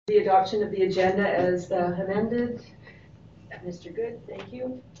The adoption of the agenda as amended. Mr. Good, thank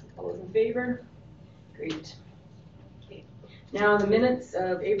you. All those in favor? Great. Okay. Now the minutes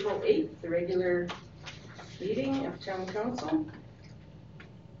of April 8th, the regular meeting of Town Council.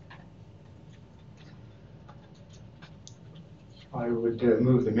 I would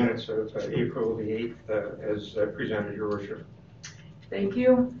move the minutes of April the 8th as presented, Your Worship. Thank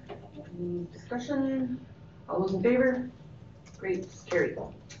you. Any discussion? All those in favor? Great, carried.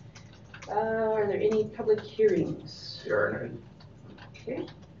 Are there any public hearings? There are none. Okay.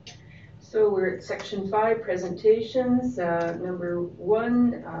 So we're at section 5, presentations. Number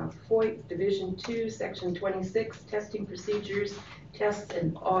 1, FOIP Division 2, section 26, testing procedures, tests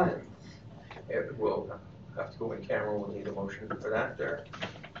and audits. We'll have to go in camera. We'll need a motion for that there.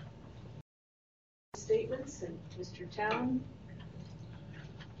 Statements, and Mr. Town.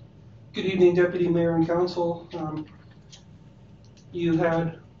 Good evening, Deputy Mayor and Council. You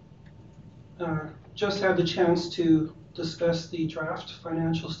had just had the chance to discuss the draft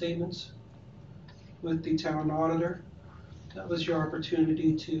financial statements with the town auditor. That was your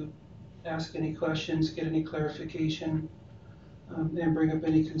opportunity to ask any questions, get any clarification, and bring up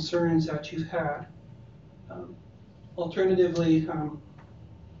any concerns that you've had. Alternatively,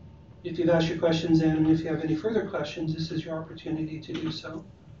 if you've asked your questions and if you have any further questions, this is your opportunity to do so.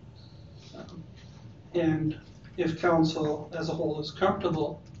 And if council as a whole is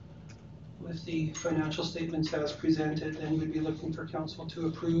comfortable with the financial statements as presented, then we'd be looking for council to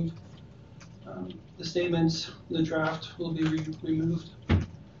approve the statements. The draft will be removed.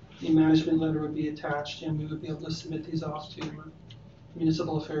 The management letter would be attached, and we would be able to submit these off to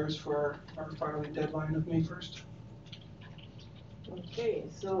Municipal Affairs for our filing deadline of May 1st. Okay,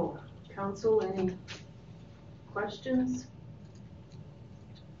 so council, any questions?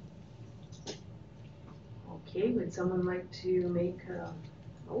 Okay, would someone like to make a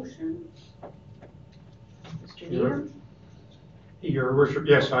motion? Mr. Needham? Your Worship,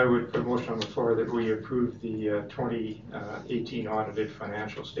 yes, I would put a motion on the floor that we approve the 2018 audited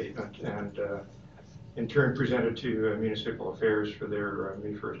financial statement and in turn present it to Municipal Affairs for their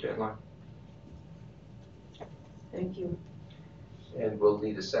May 1st deadline. Thank you. And we'll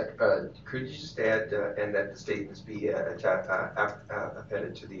need a sec. Could you just add and that the statements be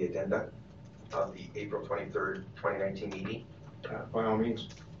appended to the addenda of the April 23rd, 2019 meeting? By all means.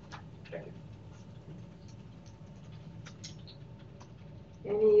 Thank you.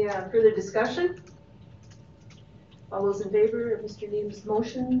 Any further discussion? All those in favor of Mr. Needham's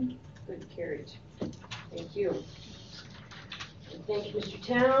motion? Good, carried. Thank you. And thank you, Mr.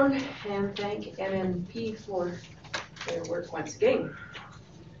 Town, and thank MMP for their work once again.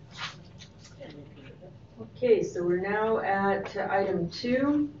 Okay, so we're now at item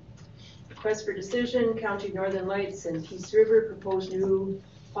 2. Request for decision, County of Northern Lights and Peace River proposed new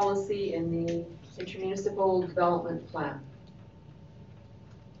policy in the intermunicipal development plan.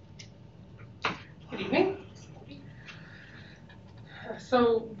 Good evening.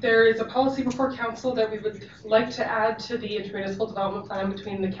 So there is a policy before council that we would like to add to the intermunicipal development plan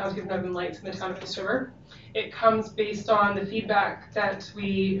between the County of Northern Lights and the town of Peace River. It comes based on the feedback that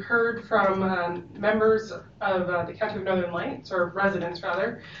we heard from members of the County of Northern Lights, or residents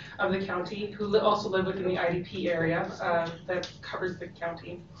rather, of the county who also live within the IDP area that covers the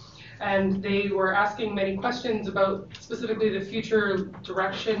county. And they were asking many questions about specifically the future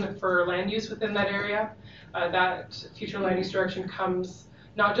direction for land use within that area. That future land use direction comes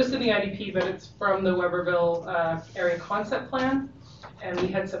not just in the IDP, but it's from the Weberville area concept plan. And we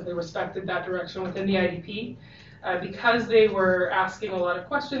had simply respected that direction within the IDP. Because they were asking a lot of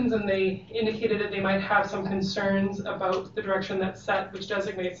questions and they indicated that they might have some concerns about the direction that's set, which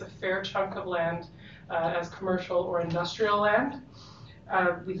designates a fair chunk of land as commercial or industrial land.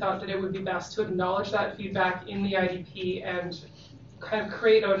 We thought that it would be best to acknowledge that feedback in the IDP and kind of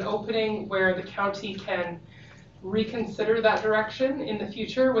create an opening where the county can reconsider that direction in the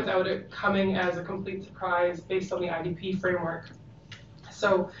future without it coming as a complete surprise based on the IDP framework.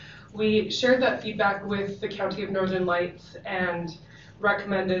 So we shared that feedback with the County of Northern Lights and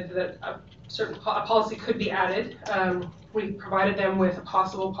recommended that a policy could be added. We provided them with a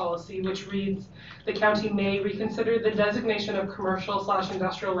possible policy which reads, the county may reconsider the designation of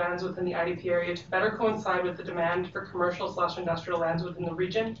commercial/industrial lands within the IDP area to better coincide with the demand for commercial/industrial lands within the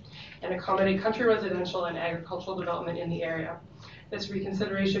region and accommodate country residential and agricultural development in the area. This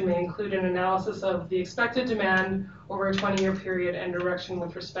reconsideration may include an analysis of the expected demand over a 20-year period and direction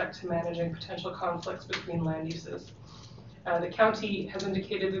with respect to managing potential conflicts between land uses. The county has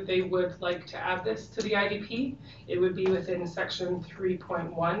indicated that they would like to add this to the IDP. It would be within section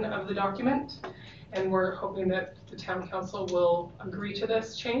 3.1 of the document, and we're hoping that the town council will agree to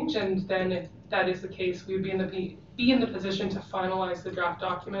this change, and then if that is the case, we would be in the position to finalize the draft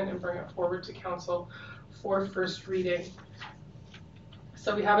document and bring it forward to council for first reading.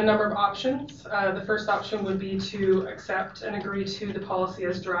 So we have a number of options. The first option would be to accept and agree to the policy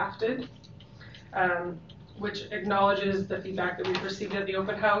as drafted, which acknowledges the feedback that we've received at the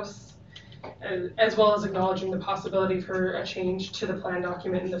open house, as well as acknowledging the possibility for a change to the plan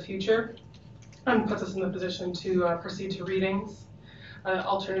document in the future, and puts us in the position to proceed to readings.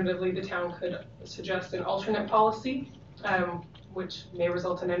 Alternatively, the town could suggest an alternate policy, which may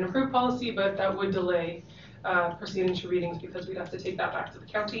result in an improved policy, but that would delay proceeding to readings because we'd have to take that back to the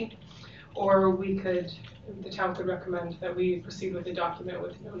county. Or the town could recommend that we proceed with the document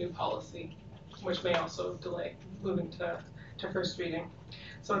with no new policy, which may also delay moving to first reading.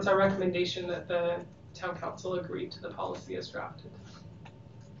 So it's our recommendation that the town council agree to the policy as drafted.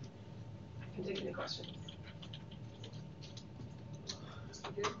 I can take any questions.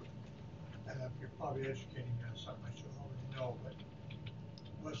 You're probably educating me on something I should already know, but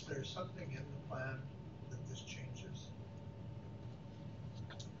was there something in the plan that this changes?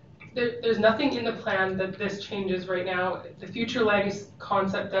 There's nothing in the plan that this changes right now. The future land use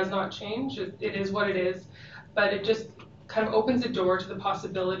concept does not change. It is what it is, but it just kind of opens the door to the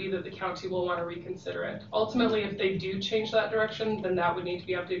possibility that the county will want to reconsider it. Ultimately, if they do change that direction, then that would need to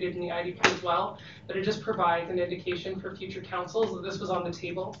be updated in the IDP as well, but it just provides an indication for future councils that this was on the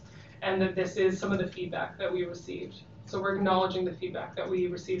table and that this is some of the feedback that we received. So we're acknowledging the feedback that we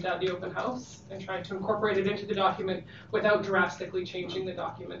received at the open house and trying to incorporate it into the document without drastically changing the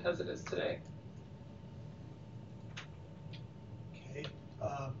document as it is today. Okay.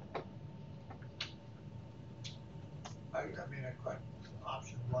 I mean, I quite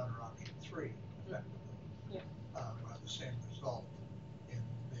option 1 or option 3, effectively. Yeah. Are the same result in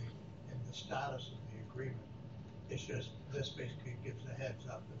the status of the agreement. It's just this basically gives a heads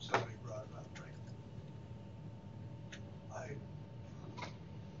up that somebody brought it up, right?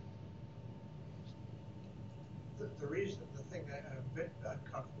 The thing I'm a bit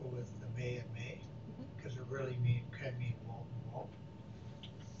uncomfortable with the may and may, because it really can mean won't and won't.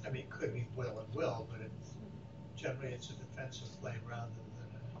 I mean, it could mean will and will, but generally it's a defensive play rather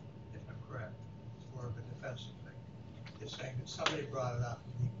than, if I'm correct, more of a defensive thing. It's saying that somebody brought it up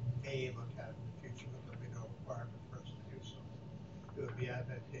and we may look at it in the future, but there'll be no requirement for us to do so. It would be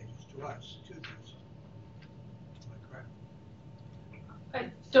advantageous to us to do so. Am I correct?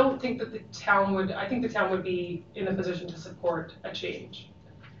 I don't think that the town would, I think the town would be in a position to support a change.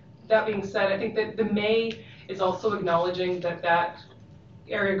 That being said, I think that the may is also acknowledging that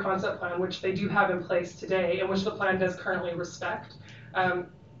area concept plan, which they do have in place today and which the plan does currently respect,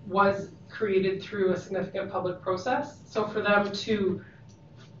 was created through a significant public process. So for them to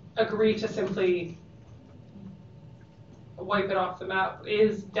agree to simply wipe it off the map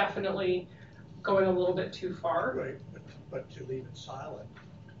is definitely going a little bit too far. Right, but to leave it silent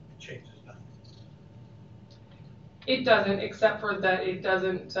changes nothing. It doesn't, except for that it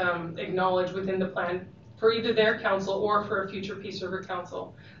doesn't acknowledge within the plan for either their council or for a future Peace River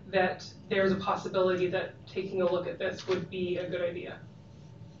council that there's a possibility that taking a look at this would be a good idea.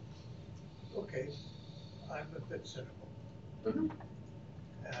 Okay, I'm a bit cynical. Mm-hmm.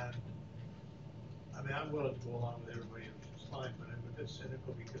 And I mean, I'm willing to go along with everybody, which is fine, but I'm a bit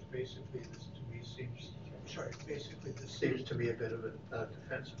cynical because basically this to me seems, this seems to be a bit of a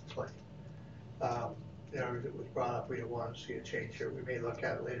defensive play. You know, it was brought up, we don't want to see a change here. We may look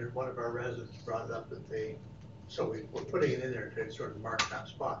at it later. One of our residents brought it up that so we're putting it in there to sort of mark that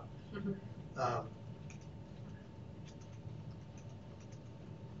spot. Mm-hmm.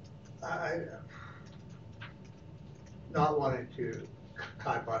 I not wanting to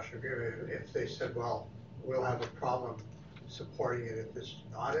kibosh if they said, well, we'll have a problem supporting it if this is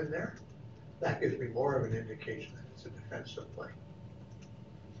not in there, that gives me more of an indication that it's a defensive play.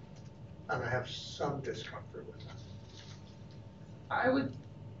 And I have some discomfort with that.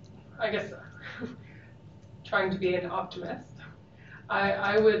 I guess, trying to be an optimist,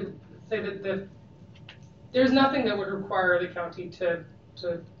 I would say that there's nothing that would require the county to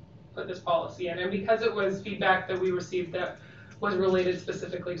put this policy in. And because it was feedback that we received that was related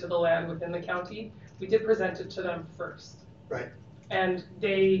specifically to the land within the county, we did present it to them first. Right. And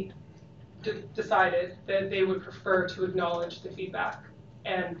they decided that they would prefer to acknowledge the feedback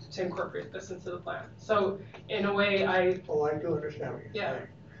and to incorporate this into the plan. So in a way, I do understand what you're saying.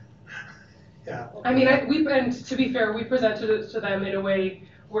 Yeah. I mean, and to be fair, we presented it to them in a way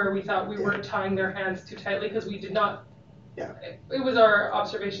where we thought we weren't tying their hands too tightly because we did not. Yeah. It was our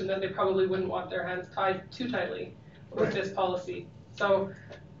observation that they probably wouldn't want their hands tied too tightly with this policy. So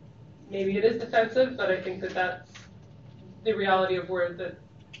maybe it is defensive, but I think that that's the reality of where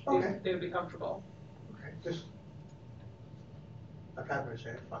Okay. they would be comfortable. Okay, just, I've had my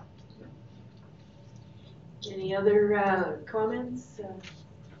say, fine. Any other comments?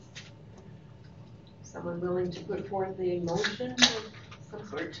 Someone willing to put forth a motion of some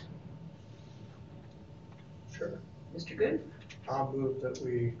sort? Sure. Mr. Good? I'll move that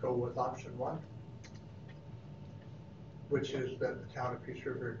we go with option 1, which is that the town of Peace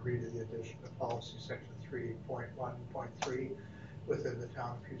River agree to the addition of policy section 3.1.3 within the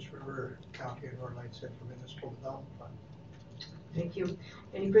town of Peace River, County and Northern Lights Intermunicipal Development Fund. Thank you.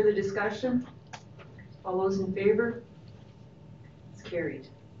 Any further discussion? All those in favor? It's carried.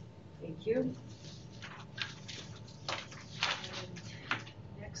 Thank you.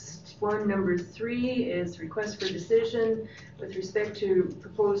 Next one, number 3, is request for decision with respect to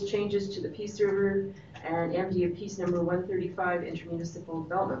proposed changes to the Peace River and MD of Peace number 135 intermunicipal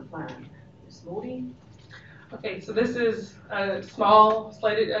development plan. Ms. Modi? Okay, so this is a small,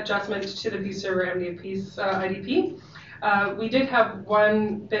 slight adjustment to the Peace River MD of Peace IDP. We did have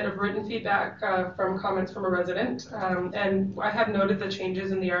one bit of written feedback from comments from a resident, and I have noted the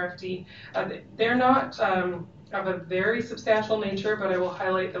changes in the RFD. They're not of a very substantial nature, but I will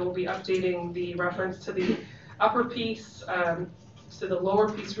highlight that we'll be updating the reference to the upper Peace, to the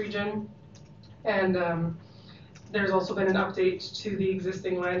lower Peace region, and there's also been an update to the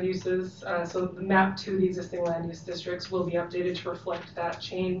existing land uses, so the map to the existing land use districts will be updated to reflect that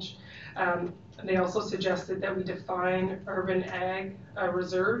change. They also suggested that we define urban ag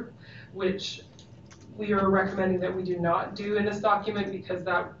reserve, which we are recommending that we do not do in this document because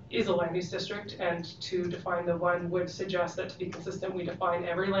that is a land use district, and to define the one would suggest that to be consistent we define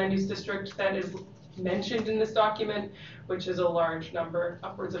every land use district that is mentioned in this document, which is a large number,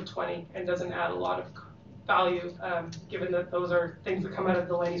 upwards of 20, and doesn't add a lot of value given that those are things that come out of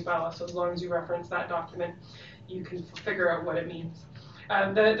the land use bylaw. So as long as you reference that document, you can figure out what it means.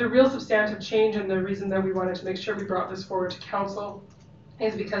 The real substantive change, and the reason that we wanted to make sure we brought this forward to council,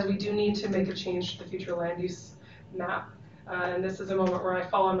 is because we do need to make a change to the future land use map. And this is a moment where I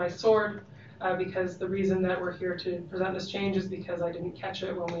fall on my sword because the reason that we're here to present this change is because I didn't catch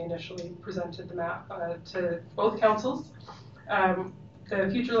it when we initially presented the map to both councils. The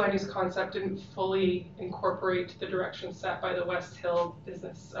future land use concept didn't fully incorporate the direction set by the West Hill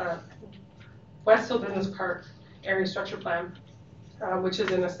Business Park Area Structure Plan, which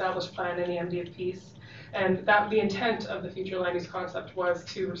is an established plan in the MD of Peace. And that the intent of the future land use concept was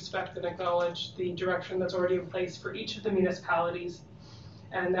to respect and acknowledge the direction that's already in place for each of the municipalities.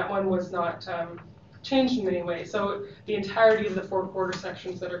 And that one was not changed in any way. So the entirety of the 4 quarter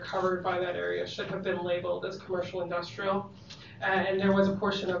sections that are covered by that area should have been labeled as commercial industrial. And there was a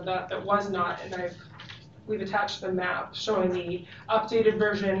portion of that that was not, and we've attached the map showing the updated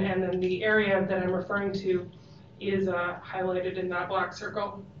version, and then the area that I'm referring to is highlighted in that black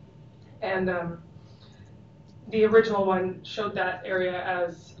circle. And the original one showed that area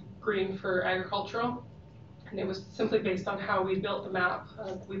as green for agricultural, and it was simply based on how we built the map.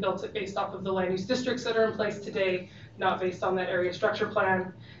 We built it based off of the land use districts that are in place today, not based on that area structure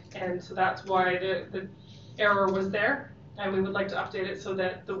plan, and so that's why the error was there. And we would like to update it so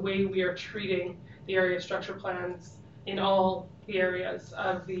that the way we are treating the area structure plans in all the areas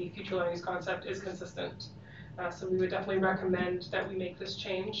of the future land use concept is consistent. So we would definitely recommend that we make this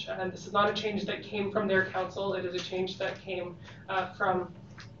change. And this is not a change that came from their council. It is a change that came from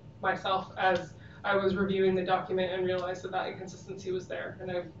myself as I was reviewing the document and realized that that inconsistency was there. And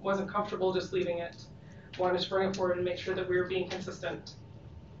I wasn't comfortable just leaving it. Wanted to bring it forward and make sure that we were being consistent.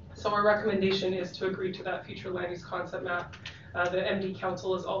 So our recommendation is to agree to that future land use concept map. The MD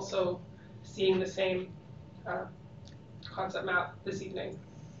Council is also seeing the same concept map this evening,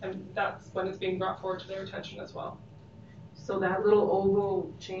 and that's when it's being brought forward to their attention as well. So that little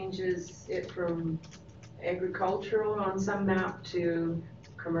oval changes it from agricultural on some map to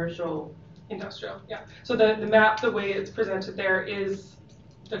commercial. Industrial, yeah. So the map, the way it's presented there is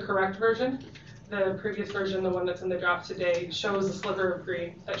the correct version. The previous version, the one that's in the draft today, shows a sliver of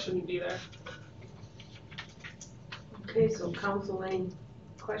green that shouldn't be there. Okay, so council, any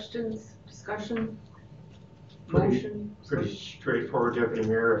questions, discussion, motion? Pretty straightforward, Deputy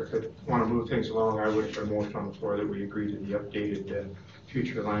Mayor. If you want to move things along, I would put a motion on the floor that we agree to the updated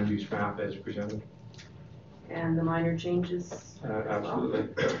future land use map as presented. And the minor changes? Absolutely.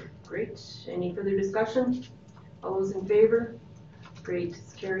 Great. Any further discussion? All those in favor? Great,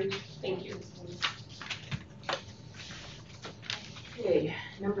 it's carried. Thank you. Okay,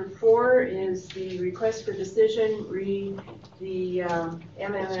 number 4 is the request for decision re the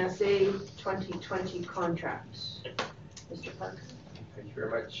MMSA 2020 contract. Mr. Parker. Thank you very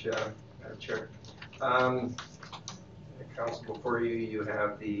much, Madam Chair. Council, before you, you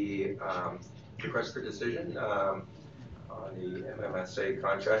have the request for decision on the MMSA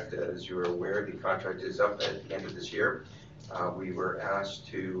contract. As you're aware, the contract is up at the end of this year. We were asked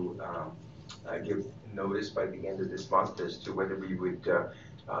to give notice by the end of this month as to whether we would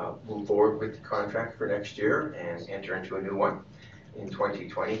move forward with the contract for next year and enter into a new one in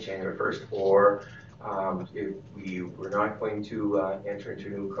 2020, January 1st, or if we were not going to enter into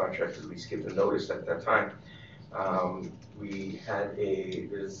a new contract, at least give the notice at that time. We had a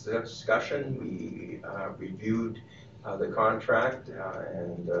discussion, we reviewed the contract,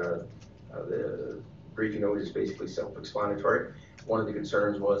 and the briefing note is basically self-explanatory. One of the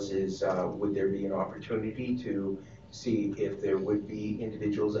concerns is would there be an opportunity to see if there would be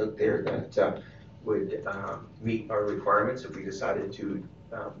individuals out there that would meet our requirements if we decided to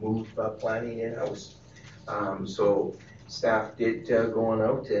move planning in-house. So staff did go on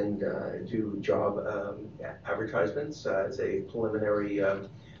out and do job advertisements as a preliminary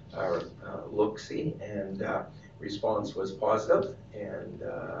look-see, and response was positive, and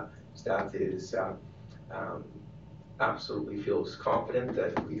staff is absolutely feels confident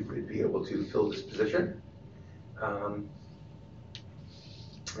that we would be able to fill this position.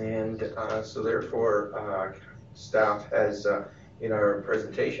 So therefore, staff has, in our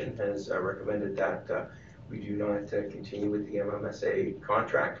presentation, has recommended that we do not continue with the MMSA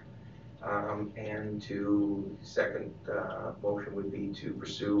contract. And to second motion would be to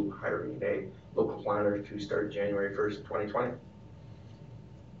pursue hiring a local planner to start January 1st, 2020.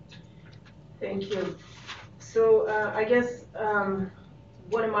 Thank you. So I guess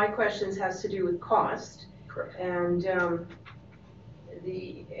one of my questions has to do with cost. Correct. And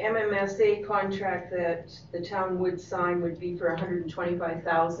the MMSA contract that the town would sign would be for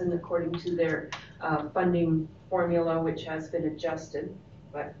 $125,000 according to their funding formula, which has been adjusted.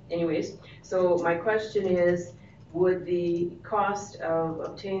 But anyways, so my question is, would the cost of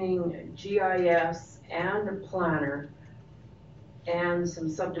obtaining GIS and a planner and some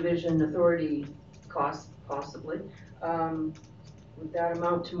subdivision authority costs possibly, would that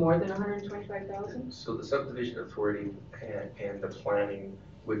amount to more than $125,000? So the subdivision authority and the planning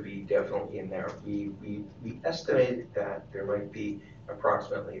would be definitely in there. We estimated that there might be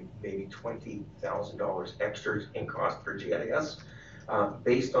approximately maybe $20,000 extra in cost for GIS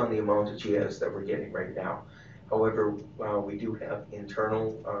based on the amount of GIS that we're getting right now. However, we do have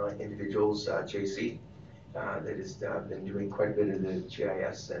internal individuals, JC, that has been doing quite a bit of the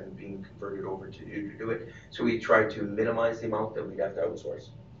GIS and being converted over to do it. So we try to minimize the amount that we'd have to outsource.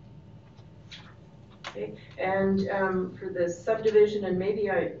 Okay, and for the subdivision, and maybe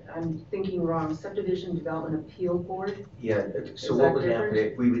I'm thinking wrong, Subdivision Development Appeal Board? Yeah, so what would happen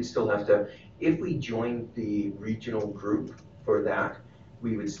if we would still have to, if we joined the regional group for that,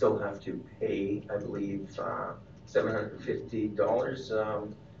 we would still have to pay, I believe,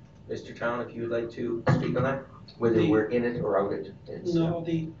 $750. Mr. Town, if you would like to speak on that, whether we're in it or out it. No,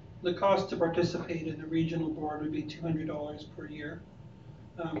 the cost to participate in the regional board would be $200 per year.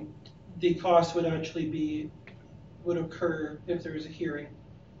 The cost would actually would occur if there is a hearing,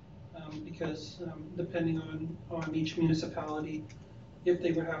 because depending on each municipality, if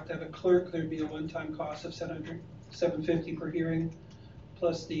they would have to have a clerk, there'd be a one-time cost of $750 per hearing,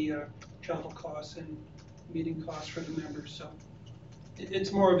 plus the travel costs and meeting costs for the members. So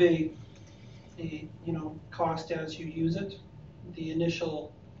it's more of a cost as you use it. The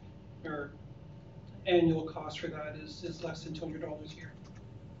initial or annual cost for that is less than $200 a year.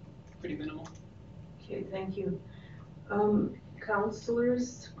 Pretty minimal. Okay, thank you.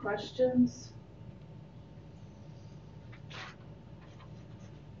 Councilors, questions?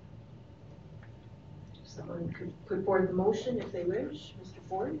 Someone could put forward the motion if they wish. Mr.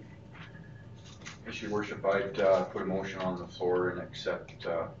 Ford? Yes, Your Worship, I'd put a motion on the floor and accept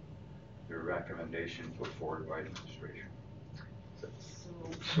the recommendation put forward by the administration.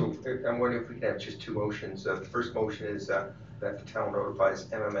 So I'm wondering if we can have just two motions. The first motion is that the town notifies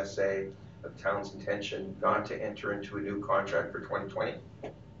MMSA of the town's intention not to enter into a new contract for 2020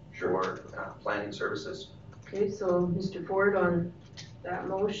 for planning services. Okay, so Mr. Ford on that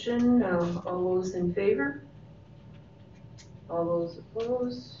motion, all those in favor? All those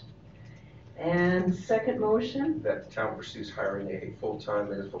opposed? And second motion? That the town pursues hiring a full-time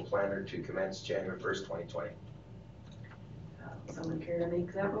municipal planner to commence January 1st, 2020. Someone care to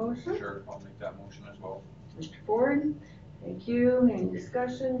make that motion? Sure, I'll make that motion as well. Mr. Ford, thank you. Any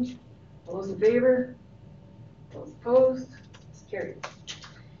discussion? All those in favor? Those opposed? It's carried.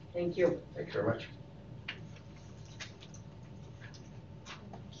 Thank you. Thank you very much.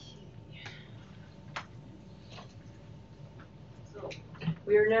 So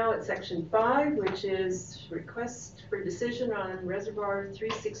We are now at section 5, which is request for decision on Reservoir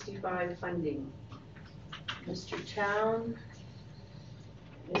 365 funding. Mr. Town,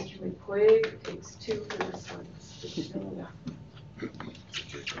 Mr. McQuaig takes 2 for this one. Mr.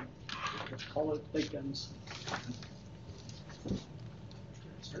 Town. Let's call it big guns.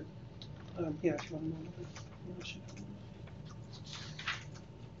 Yeah, if you want to know.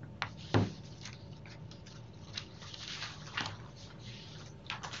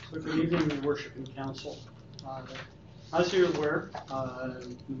 So good evening, Your Worship and Council. As you're aware,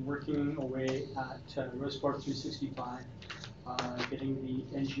 we've been working away at Reservoir 365, getting the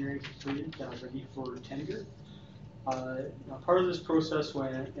engineering completed, ready for tender. Part of this process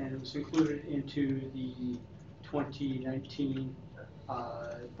went, and it was included into the 2019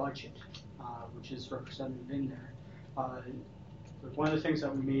 budget, which is represented in there. But one of the things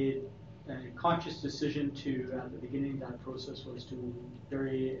that we made a conscious decision to, at the beginning of that process, was to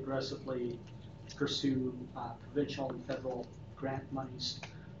very aggressively pursue provincial and federal grant monies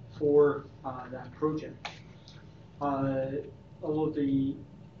for that project. Although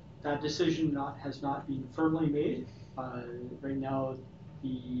that decision has not been firmly made, right now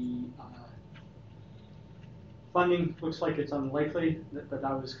the funding looks like it's unlikely, but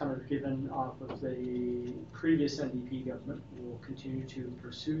that was kind of given off of the previous NDP government. We'll continue to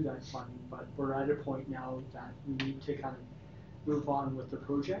pursue that funding, but we're at a point now that we need to kind of move on with the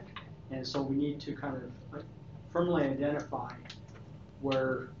project, and so we need to kind of firmly identify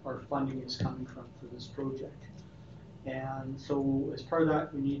where our funding is coming from for this project. And so as part of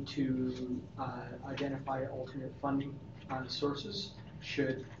that, we need to identify alternate funding sources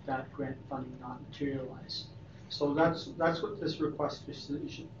should that grant funding not materialize. So that's what this request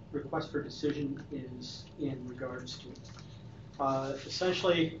for decision is in regards to.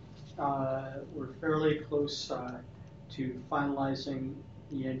 Essentially, we're fairly close to finalizing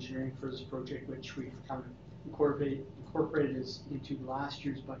the engineering for this project, which we've kind of incorporated into last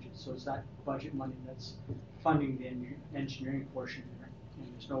year's budget. So it's that budget money that's funding the engineering portion, and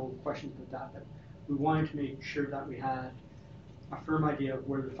there's no question about that. But we wanted to make sure that we had a firm idea of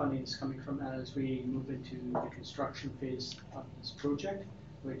where the funding is coming from as we move into the construction phase of this project,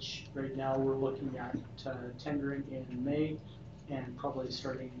 which right now we're looking at tendering in May and probably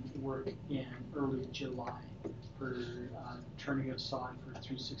starting work in early July for turning us on for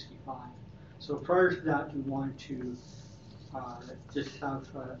 365. So prior to that, we wanted to just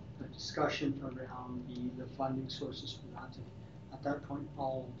have a discussion around the funding sources for that. And at that point,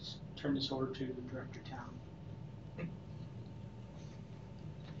 I'll turn this over to the Director Town.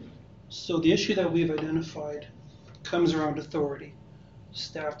 So the issue that we've identified comes around authority.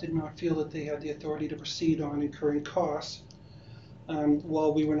 Staff did not feel that they had the authority to proceed on incurring costs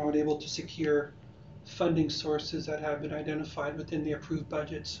while we were not able to secure funding sources that have been identified within the approved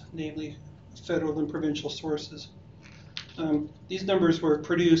budgets, namely federal and provincial sources. These numbers were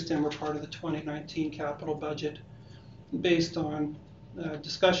produced and were part of the 2019 capital budget based on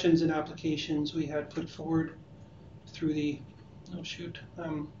discussions and applications we had put forward through the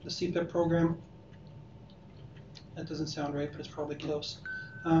CPIP program. That doesn't sound right, but it's probably close.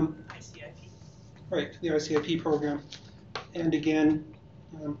 ICIP. Right, the ICIP program. And again,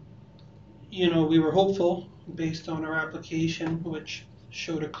 we were hopeful based on our application, which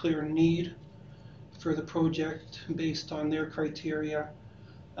showed a clear need for the project based on their criteria.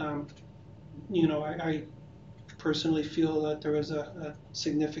 I personally feel that there is a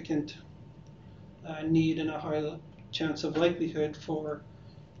significant need and a high chance of likelihood for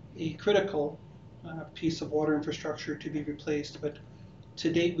a critical piece of water infrastructure to be replaced, but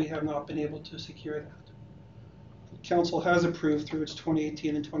to date we have not been able to secure that. The Council has approved through its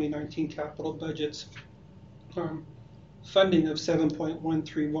 2018 and 2019 capital budgets funding of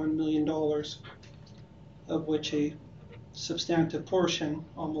 $7.131 million, of which a substantive portion,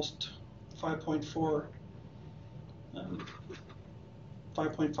 almost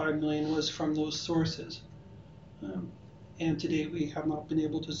 5.5 million, was from those sources. And to date we have not been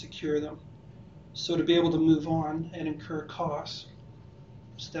able to secure them. So to be able to move on and incur costs,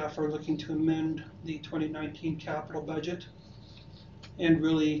 staff are looking to amend the 2019 capital budget and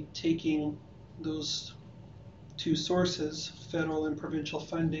really taking those two sources, federal and provincial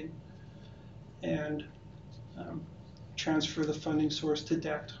funding, and transfer the funding source to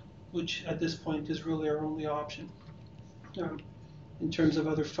debt, which at this point is really our only option. In terms of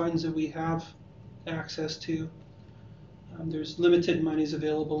other funds that we have access to, there's limited monies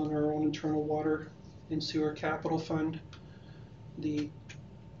available in our own internal water and sewer capital fund. The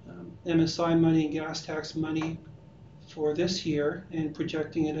MSI money and gas tax money for this year and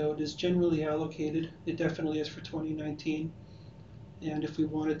projecting it out is generally allocated. It definitely is for 2019. And if we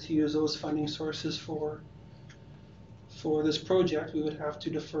wanted to use those funding sources for this project, we would have to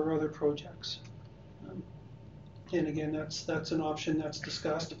defer other projects. And again, that's an option that's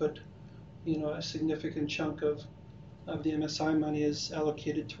discussed, but a significant chunk of the MSI money is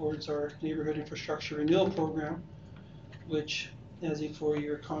allocated towards our neighborhood infrastructure renewal program, which has a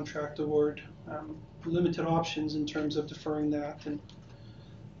 4-year contract award, limited options in terms of deferring that, and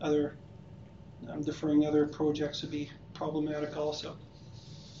deferring other projects would be problematic also.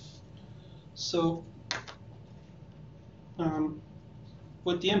 So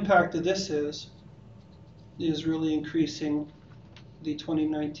what the impact of this is really increasing the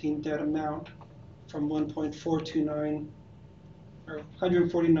 2019 debt amount from 1.429 or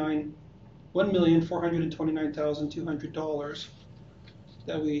 $1,429,200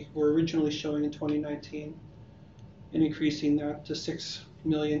 that we were originally showing in 2019, and increasing that to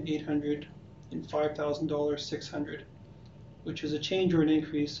 $6,805,600, which is a change or an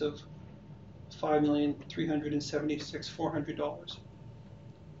increase of $5,376,400,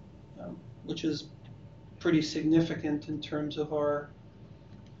 which is pretty significant in terms of our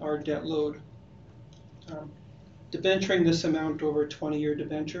debt load. Debenturing this amount over a 20-year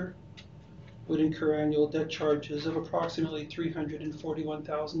debenture would incur annual debt charges of approximately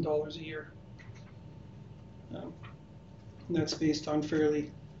 $341,000 a year. And that's based on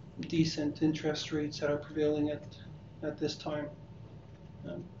fairly decent interest rates that are prevailing at this time.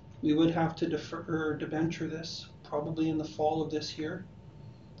 We would have to defer or debenture this probably in the fall of this year.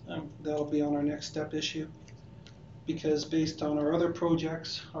 That'll be on our next step issue, because based on our other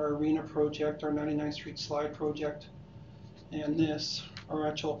projects, our Arena project, our 99th Street Slide project, and this, our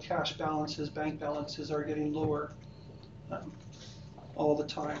actual cash balances, bank balances are getting lower all the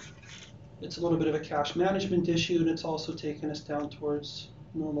time. It's a little bit of a cash management issue, and it's also taken us down towards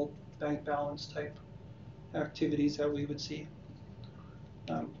normal bank balance type activities that we would see.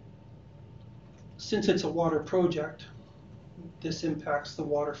 Since it's a water project, this impacts the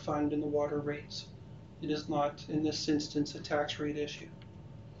water fund and the water rates. It is not, in this instance, a tax rate issue.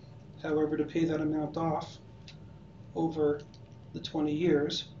 However, to pay that amount off over the 20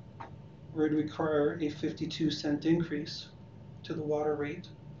 years, would require a 52-cent increase to the water rate,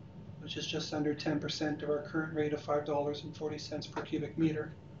 which is just under 10% of our current rate of $5.40 per cubic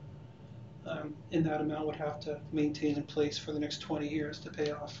meter. And that amount would have to maintain in place for the next 20 years to pay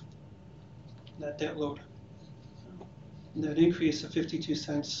off that debt load. And that increase of 52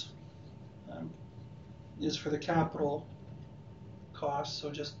 cents is for the capital costs,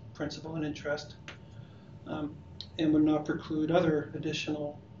 so just principal and interest, and would not preclude other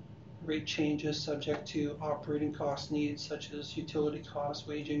additional rate changes subject to operating cost needs, such as utility costs,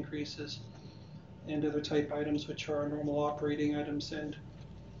 wage increases, and other type items which are normal operating items. And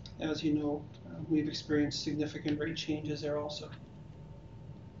as you know, we've experienced significant rate changes there also.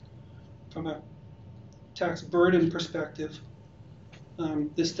 From a tax burden perspective,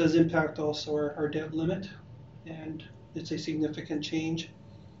 this does impact also our debt limit, and it's a significant change.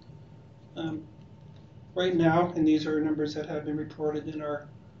 Right now, and these are numbers that have been reported in our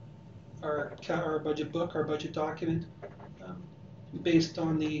budget book, our budget document, based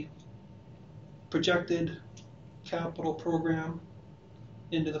on the projected capital program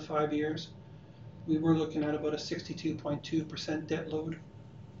into the 5 years, we were looking at about a 62.2% debt load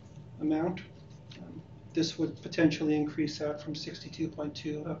amount. This would potentially increase that from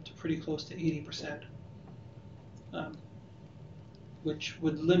 62.2 up to pretty close to 80%, which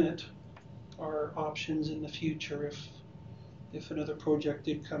would limit our options in the future if another project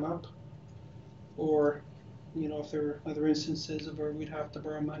did come up, or if there are other instances of where we'd have to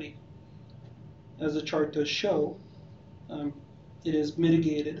borrow money. As the chart does show, it is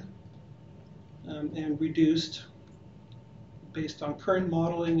mitigated and reduced based on current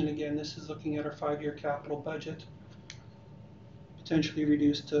modeling, and again, this is looking at our 5-year capital budget, potentially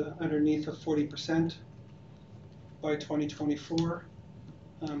reduced to underneath of 40% by 2024.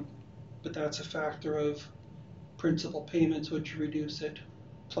 But that's a factor of principal payments, which reduce it,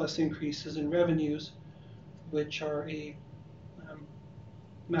 plus increases in revenues, which are a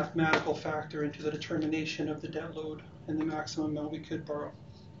mathematical factor into the determination of the debt load and the maximum amount we could borrow.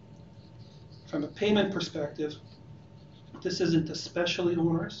 From a payment perspective, this isn't especially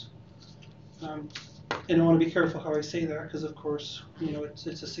onerous, and I want to be careful how I say that, because of course,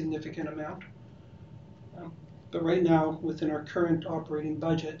 it's a significant amount. But right now, within our current operating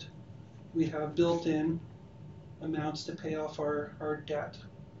budget, we have built-in amounts to pay off our debt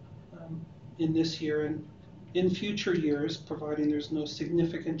in this year and in future years, providing there's no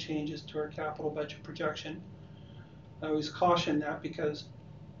significant changes to our capital budget projection. I always caution that, because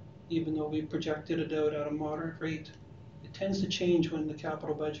even though we projected it out at a moderate rate, It tends to change when the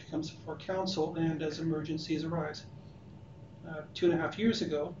capital budget comes before council and as emergencies arise. 2.5 years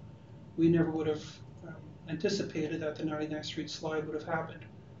ago, we never would have anticipated that the 99th Street slide would have happened.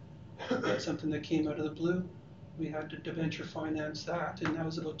 That's something that came out of the blue. We had to debenture finance that, and that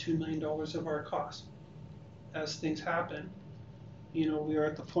was about $2 million of our cost. As things happen, we are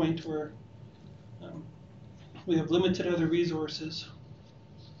at the point where we have limited other resources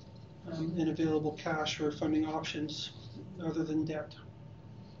and available cash or funding options other than debt.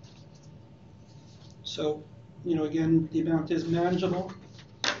 So, again, the amount is manageable.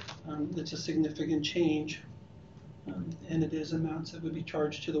 It's a significant change, and it is amounts that would be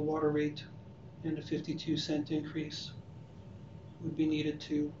charged to the water rate, and a 52-cent increase would be needed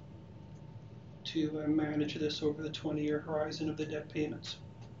to manage this over the 20-year horizon of the debt payments.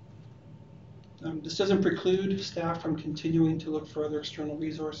 This doesn't preclude staff from continuing to look for other external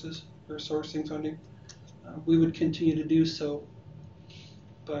resources for sourcing funding. We would continue to do so,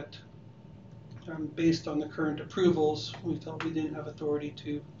 but based on the current approvals, we felt we didn't have authority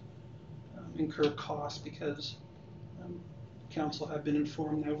to incur costs because council had been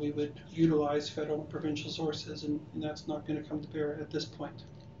informed that we would utilize federal and provincial sources, and that's not going to come to bear at this point.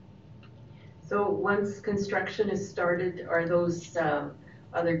 So once construction is started, are those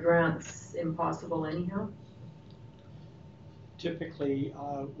other grants impossible anyhow? Typically,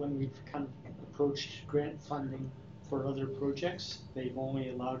 when we've kind of approached grant funding for other projects, they've only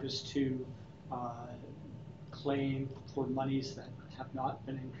allowed us to claim for monies that have not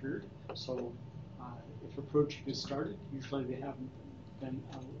been incurred. So if a project is started, usually they haven't been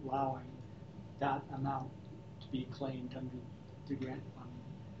allowing that amount to be claimed under the grant funding.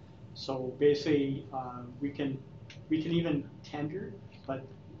 So basically, we can even tender, but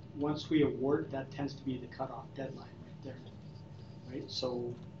once we award, that tends to be the cutoff deadline right there, right?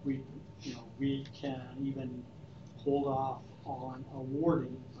 So we can even hold off on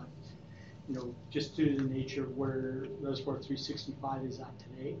awarding, but just due to the nature of where Reservoir 365 is at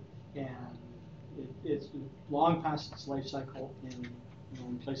today, and it's long past its life cycle, and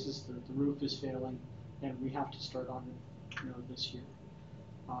in places the roof is failing, and we have to start on it this year.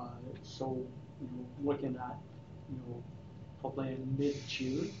 So looking at probably in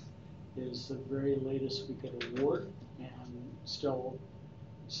mid-June is the very latest we could award and still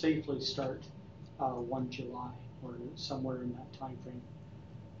safely start 1 July or somewhere in that time frame.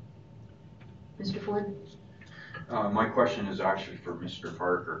 Mr. Ford? My question is actually for Mr.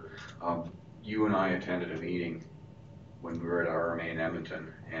 Parker. You and I attended a meeting when we were at RMA in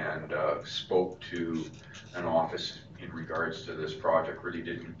Edmonton and spoke to an office in regards to this project. Really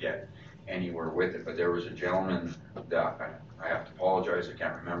didn't get anywhere with it, but there was a gentleman that I have to apologize, I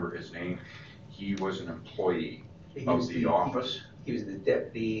can't remember his name. He was an employee of the office. He was the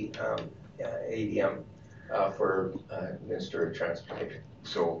deputy ADM for Minister of Transportation.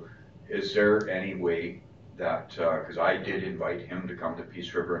 So is there any way that, because I did invite him to come to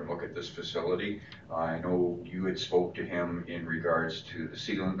Peace River and look at this facility. I know you had spoke to him in regards to the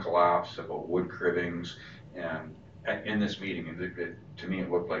ceiling collapse, about wood cribbings, and in this meeting, to me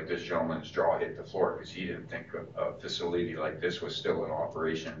it looked like this gentleman's jaw hit the floor because he didn't think a facility like this was still in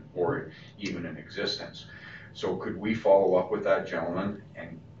operation or even in existence. So could we follow up with that gentleman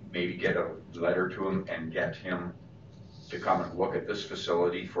and maybe get a letter to him and get him to come and look at this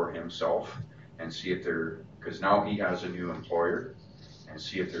facility for himself and see if because now he has a new employer, and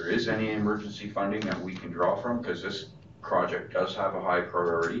see if there is any emergency funding that we can draw from, because this project does have a high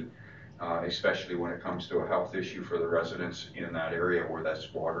priority, especially when it comes to a health issue for the residents in that area where that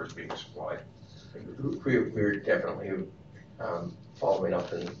water is being supplied. We're definitely following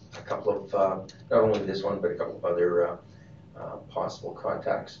up in a couple of, not only this one, but a couple of other possible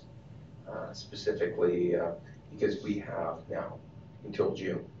contacts, specifically because we have now until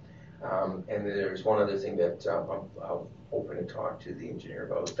June. And there's one other thing that I'm hoping to talk to the engineer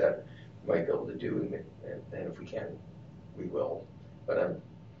about that we might be able to do, and if we can, we will. But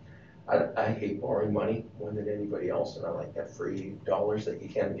I hate borrowing money more than anybody else, and I like that free dollars that you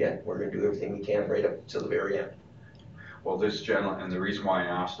can get. We're going to do everything we can right up to the very end. Well, this gentleman, and the reason why I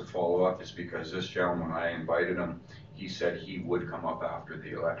asked to follow up is because this gentleman, when I invited him, he said he would come up after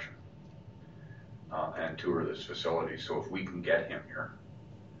the election and tour this facility. So if we can get him here.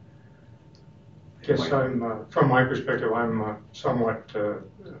 Yes, from my perspective, I'm somewhat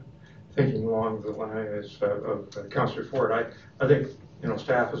thinking along the lines of Councillor Ford. I think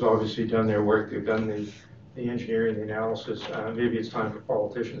staff has obviously done their work. They've done the engineering, the analysis. Maybe it's time for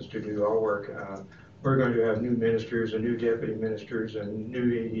politicians to do our work. We're going to have new ministers and new deputy ministers and new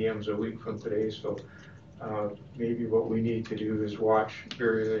ADMs a week from today. So maybe what we need to do is watch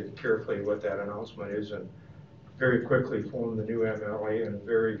very carefully what that announcement is and very quickly form the new MLA and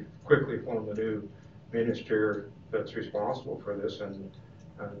very quickly form the new minister that's responsible for this and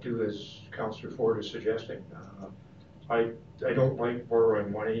do as Councillor Ford is suggesting. I don't like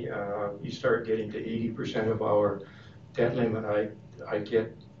borrowing money. You start getting to 80% of our debt limit, I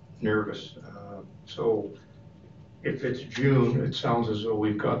get nervous. So if it's June, it sounds as though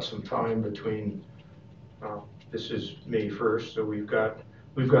we've got some time between, this is May 1st, so we've got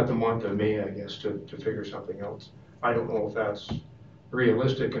the month of May, I guess, to figure something else. I don't know if that's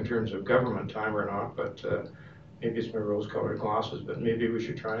realistic in terms of government time or not, but maybe it's my rose-colored glasses, but maybe we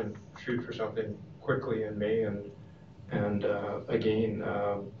should try and shoot for something quickly in May. And again,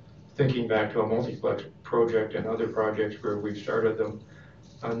 thinking back to a multiplex project and other projects where we've started them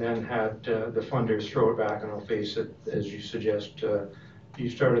and then had the funders throw it back in our face, as you suggest, you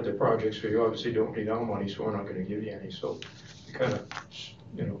started the project, so you obviously don't need our money, so we're not going to give you any. So you kind of,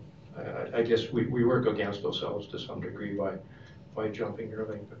 you know, I guess we work against ourselves to some degree by jumping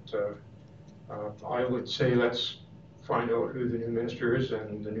early. But I would say let's find out who the new minister is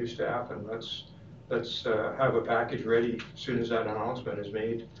and the new staff, and let's have a package ready as soon as that announcement is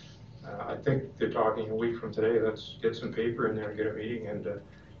made. I think they're talking a week from today. Let's get some paper in there and get a meeting. And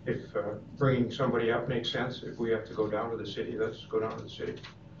if bringing somebody up makes sense, if we have to go down to the city, let's go down to the city.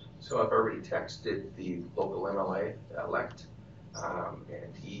 So I've already texted the local MLA elect,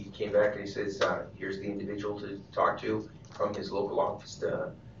 and he came back and he says, here's the individual to talk to from his local office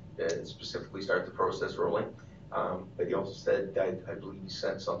to specifically start the process rolling. But he also said, I believe he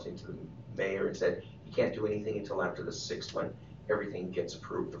sent something to the mayor and said, you can't do anything until after the 6th when everything gets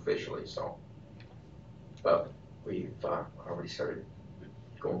approved officially. So, but we've already started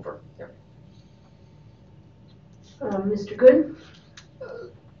going for it. Yeah. Mr. Good?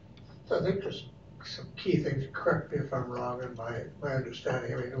 I think there's some key things, correct me if I'm wrong in my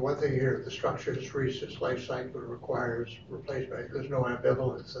understanding. I mean, the one thing here, the structure has reached its life cycle, requires replacement. There's no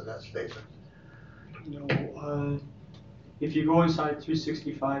ambivalence in that statement. No, if you go inside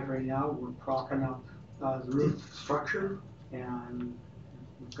 365 right now, we're propping up the roof structure, and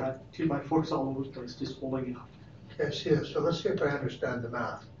we've got 2x4s all over the place just holding it up. Okay, I see this. So let's see if I understand the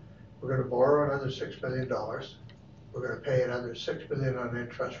math. We're going to borrow another $6 million. We're going to pay another $6 million on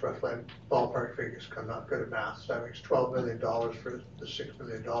interest, roughly. Ballpark figures, I'm not good at math. So that makes $12 million for the $6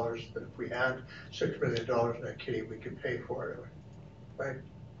 million. But if we had $6 million in that kitty, we could pay for it, right?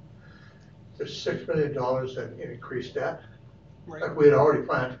 There's $6 million in increased debt. Right. Like we had already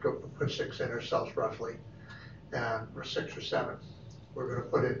planned to go put 6 in ourselves roughly, or 6 or 7. We're going to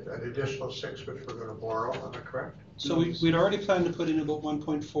put in an additional 6, which we're going to borrow. Am I correct? So we'd already planned to put in about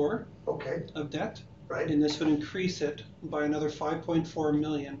 1.4 Okay, of debt, right. and this would increase it by another 5.4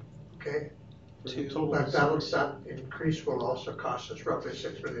 million. Okay. To That increase will also cost us roughly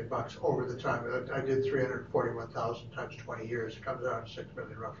 $6 million over the time. I did 341,000 times 20 years. It comes out to $6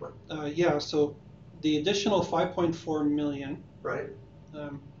 million roughly. Yeah, so the additional 5.4 million Right.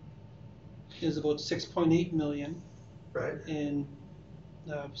 Is about 6.8 million, Right. and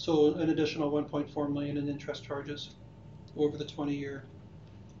so an additional 1.4 million in interest charges over the 20-year.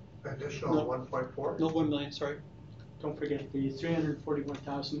 Additional No. 1.4. No, 1 million. Sorry. Don't forget, the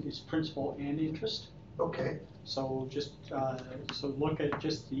 341,000 is principal and interest. Okay. So just so look at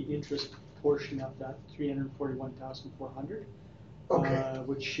just the interest portion of that 341,400, Okay.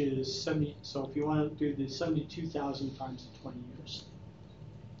 which is 70. So if you want to do the 72,000 times the 20 years.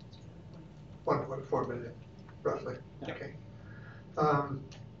 1.4 million, roughly. Yeah. Okay.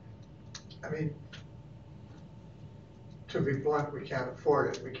 I mean, to be blunt, we can't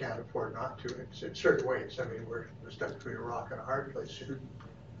afford it. We can't afford not to. It's in certain ways. I mean, we're stuck between a rock and a hard place here.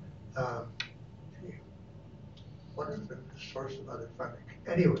 What is the source of other funding?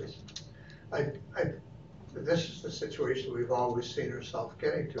 Anyways, this is the situation we've always seen ourselves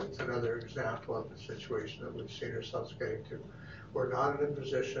getting to. It's another example of the situation that we've seen ourselves getting to. We're not in a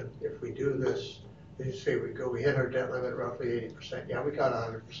position, if we do this, as you say, we hit our debt limit roughly 80%. Yeah, we got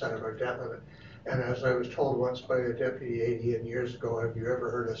 100% of our debt limit. And as I was told once by a deputy AD years ago, have you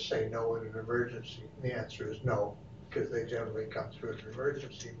ever heard us say no in an emergency? And the answer is no, because they generally come through as an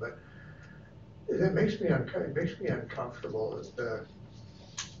emergency. But it makes me uncomfortable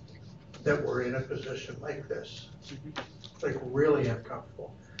that we're in a position like this, like really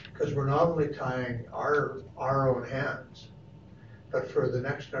uncomfortable, because we're not only tying our own hands, but for the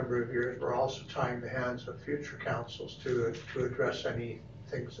next number of years, we're also tying the hands of future councils to address any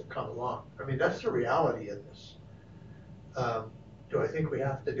things that come along. I mean, that's the reality of this. Do I think we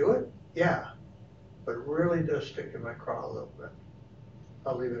have to do it? Yeah, but it really does stick in my craw a little bit.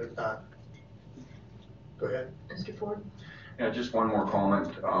 I'll leave it at that. Go ahead. Mr. Ford? Yeah, just one more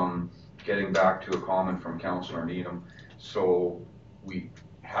comment. getting back to a comment from Councillor Needham, so we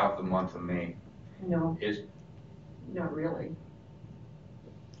have the month of May. No, Is, not really.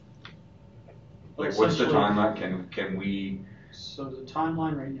 like, what's the Essentially- timeline? Can we, So the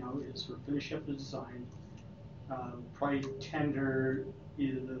timeline right now is we're finishing up the design, probably tender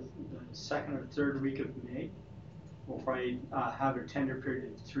either the second or third week of May. We'll probably have a tender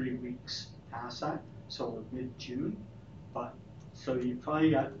period of 3 weeks past that, so mid-June. But, so you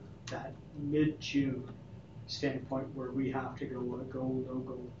probably got that mid-June standpoint where we have to go,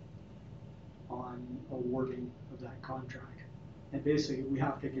 no-go on awarding of that contract. And basically, we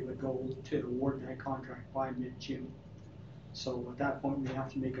have to give a go to award that contract by mid-June. So at that point, we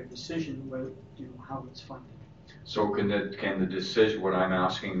have to make a decision whether, how it's funded. so can the decision, what I'm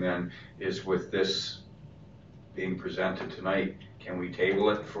asking then is with this being presented tonight, can we table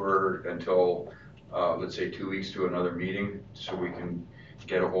it until, let's say 2 weeks to another meeting so we can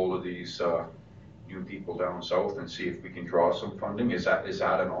get a hold of these new people down south and see if we can draw some funding? Is that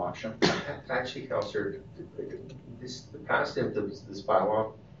an option? Actually, Councillor, the passing of this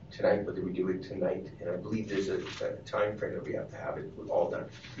bylaw tonight, whether we do it tonight, and I believe there's a time frame that we have to have it all done.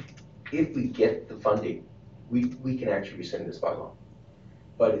 If we get the funding, we can actually rescind this bylaw.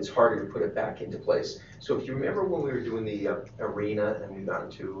 But it's harder to put it back into place. So if you remember when we were doing the arena and we got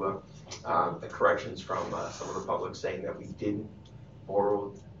into the corrections from some of the public saying that we didn't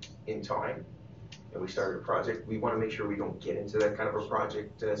borrow in time, and we started a project, we want to make sure we don't get into that kind of a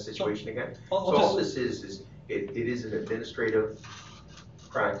project situation again. So all this is it is an administrative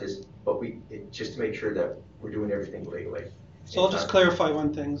practice, but just to make sure that we're doing everything legally. So I'll just clarify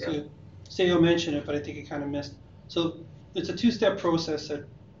one thing. So Sayo mentioned it, but I think he kind of missed. So it's a two-step process that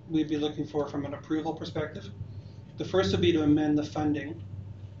we'd be looking for from an approval perspective. The first would be to amend the funding.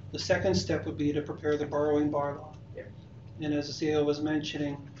 The second step would be to prepare the borrowing bylaw. Yeah. And as the CEO was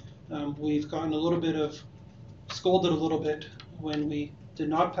mentioning, we've gotten scolded a little bit when we did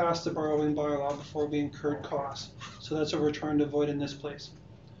not pass the borrowing bylaw before we incurred costs. So that's what we're trying to avoid in this place.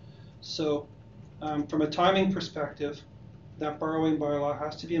 So from a timing perspective, that borrowing bylaw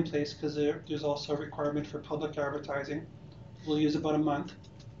has to be in place because there's also a requirement for public advertising. We'll use about a month.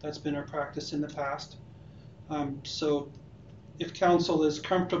 That's been our practice in the past. So if council is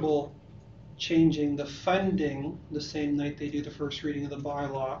comfortable changing the funding the same night they do the first reading of the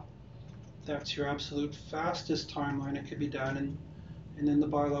bylaw, that's your absolute fastest timeline it could be done. And then the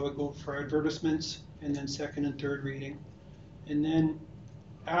bylaw would go for advertisements and then second and third reading. And then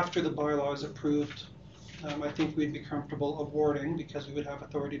after the bylaw is approved, I think we'd be comfortable awarding because we would have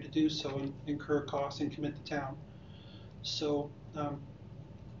authority to do so and incur costs and commit the town. So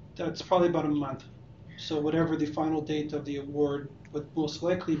that's probably about a month. So whatever the final date of the award would most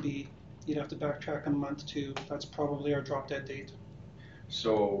likely be, you'd have to backtrack a month to, that's probably our drop dead date.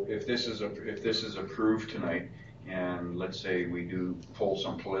 So if this is approved tonight, and let's say we do pull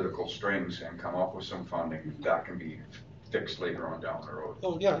some political strings and come up with some funding, that can be fixed later on down the road.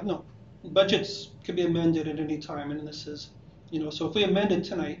 Oh, yeah, no. Budgets can be amended at any time, and this is, so if we amend it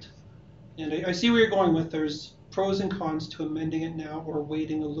tonight, and I see where you're going with, there's pros and cons to amending it now or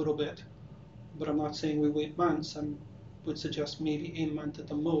waiting a little bit. But I'm not saying we wait months. I would suggest maybe a month at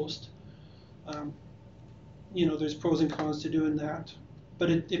the most. There's pros and cons to doing that.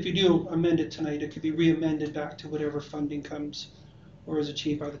 But if you do amend it tonight, it could be re-amended back to whatever funding comes or is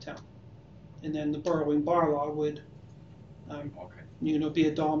achieved by the town. And then the borrowing bylaw would be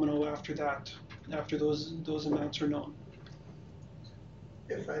a domino after that, after those amounts are known.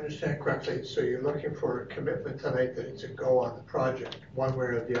 If I understand correctly, so you're looking for a commitment tonight that it's a go on the project, one way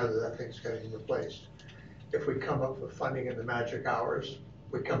or the other, that thing's getting replaced. If we come up with funding in the magic hours,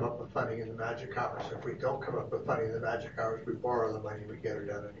 we come up with funding in the magic hours. If we don't come up with funding in the magic hours, we borrow the money, we get it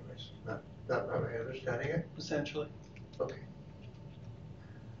done anyways. Am I understanding it? Essentially. Okay.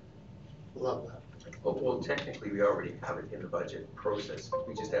 Love that. Well, technically, we already have it in the budget process.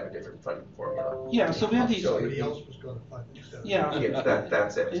 We just have a different funding formula. Yeah, so we have these. Somebody else was gonna fund it. So- Yeah. Yeah,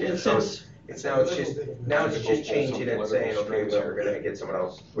 that's it. And Yeah, so since it's just changing it and saying, okay, well, we're gonna get someone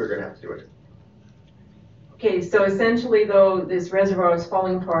else. We're gonna have to do it. Okay, so essentially though, this reservoir is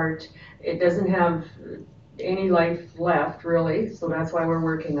falling apart. It doesn't have any life left really, so that's why we're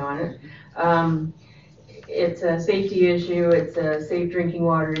working on it. It's a safety issue, it's a safe drinking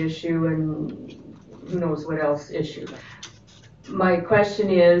water issue, and who knows what else issue. My question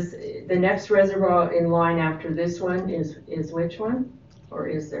is, the next reservoir in line after this one is which one? Or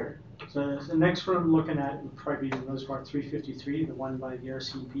is there? So the next one I'm looking at would probably be Reservoir 353, the one by the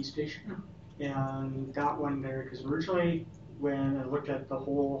RCP station. And that one there, because originally when I looked at the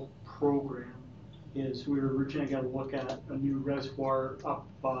whole program, is we were originally gonna look at a new reservoir up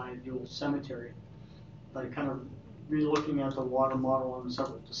by the old cemetery. But kind of re-looking at the water model and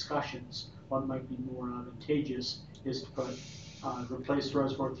several discussions, what might be more advantageous is to put, replace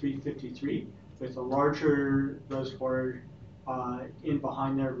reservoir 353 with a larger reservoir in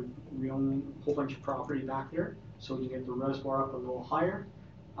behind there. We own a whole bunch of property back there, so we can get the reservoir up a little higher.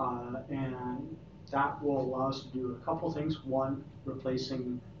 And that will allow us to do a couple things. One,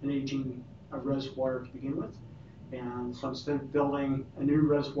 replacing an aging reservoir to begin with. And so instead of building a new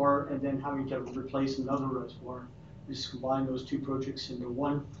reservoir and then having to replace another reservoir, we just combine those two projects into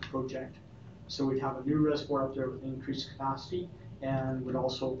one project. So we'd have a new reservoir up there with increased capacity and would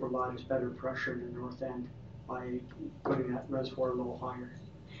also provide us better pressure in the north end by putting that reservoir a little higher.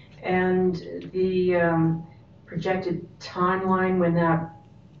 And the projected timeline when that,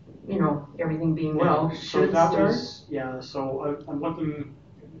 everything being well, So should that start? was, so I'm looking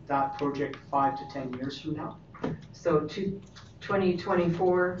at that project 5 to 10 years from now. So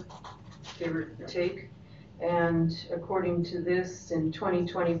 2024, give or take. And according to this, in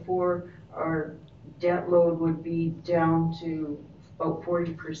 2024, our debt load would be down to about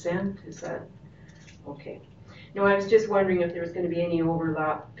 40%, is that? Okay. No, I was just wondering if there was going to be any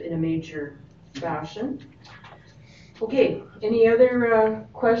overlap in a major fashion. Okay, any other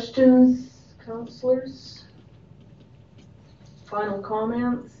questions, councillors? Final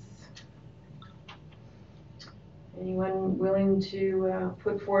comments? Anyone willing to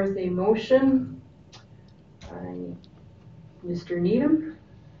put forth a motion? Mr. Needham?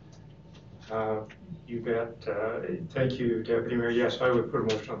 You bet. Thank you, Deputy Mayor. Yes, I would put a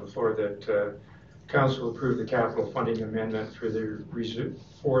motion on the floor that Council approve the capital funding amendment for the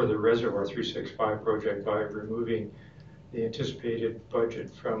Reservoir 365 project by removing the anticipated budget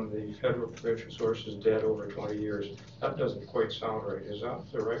from the federal provincial sources debt over 20 years. That doesn't quite sound right. Is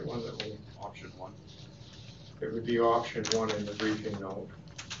that the right one that we? Option 1. It would be option 1 in the briefing note.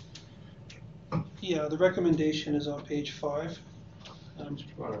 Yeah, the recommendation is on page 5.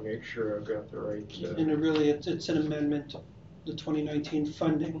 Just want to make sure I've got the right. And it's an amendment, the 2019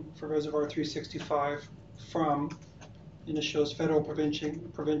 funding for Reservoir 365 from, and it shows federal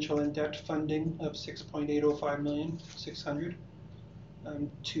provincial and debt funding of 6.805 million 600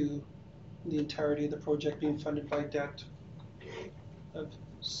 to the entirety of the project being funded by debt of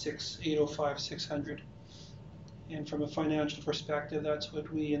 6.805 600. And from a financial perspective, that's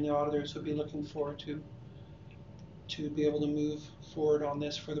what we and the auditors would be looking for to be able to move forward on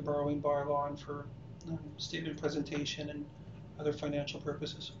this for the borrowing bylaw and for statement presentation and other financial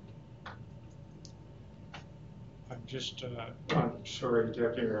purposes. I'm sorry,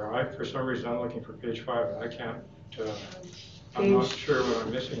 Deputy Mayor. For some reason, I'm looking for page 5 and I can't, I'm not sure what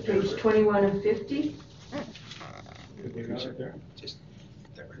I'm missing here. Page 21 of 50? You got it there? Just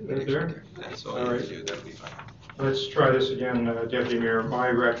that Right there? That's all All you right. have to do, that'll be fine. Let's try this again, Deputy Mayor.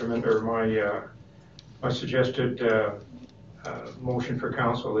 My suggested motion for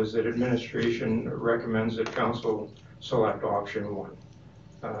council is that administration recommends that council select option 1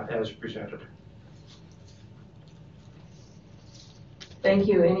 as presented. Thank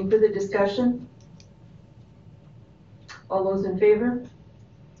you. Any further discussion? All those in favor?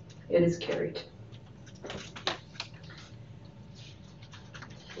 It is carried.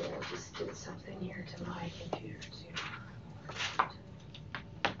 Okay, I just did something here to my computer too.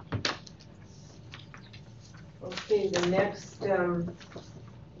 Okay, the next item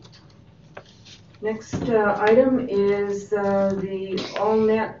is the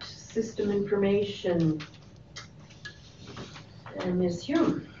AllNet system information. And Ms.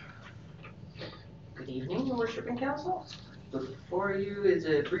 Hume. Good evening, Your Worship and Council. Before you is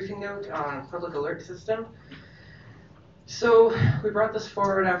a briefing note on public alert system. So we brought this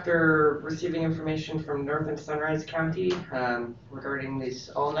forward after receiving information from North and Sunrise County regarding this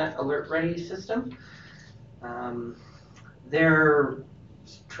AllNet Alert Ready system. They're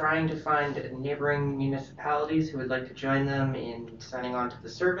trying to find neighboring municipalities who would like to join them in signing on to the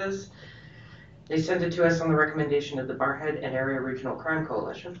service. They sent it to us on the recommendation of the Barrhead and Area Regional Crime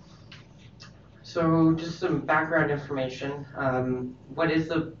Coalition. So just some background information. What is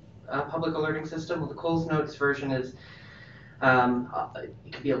the public alerting system? Well, the Coles Notes version is,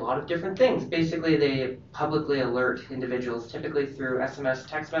 it could be a lot of different things. Basically, they publicly alert individuals, typically through SMS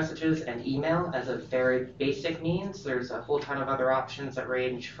text messages and email as a very basic means. There's a whole ton of other options that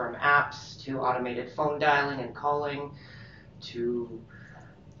range from apps to automated phone dialing and calling to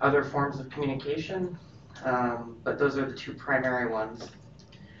other forms of communication, but those are the two primary ones.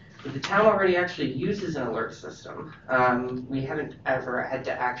 The town already actually uses an alert system. We haven't ever had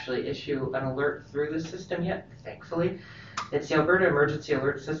to actually issue an alert through the system yet, thankfully. It's the Alberta Emergency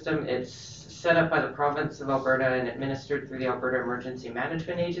Alert System. It's set up by the province of Alberta and administered through the Alberta Emergency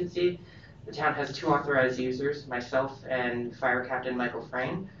Management Agency. The town has 2 authorized users, myself and Fire Captain Michael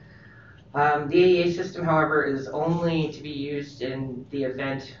Frayne. The AEA system, however, is only to be used in the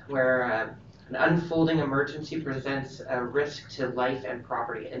event where an unfolding emergency presents a risk to life and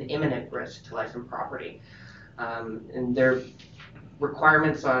property, an imminent risk to life and property. And their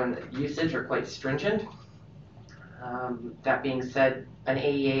requirements on usage are quite stringent. That being said, an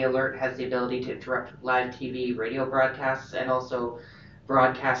AEA alert has the ability to interrupt live TV, radio broadcasts, and also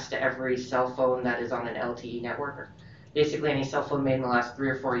broadcasts to every cell phone that is on an LTE network. Basically, any cell phone made in the last 3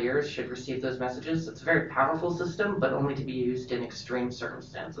 or 4 years should receive those messages. It's a very powerful system, but only to be used in extreme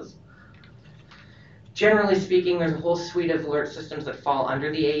circumstances. Generally speaking, there's a whole suite of alert systems that fall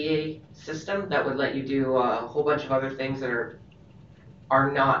under the AEA system that would let you do a whole bunch of other things that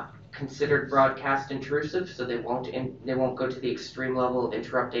are not considered broadcast intrusive, so they won't go to the extreme level of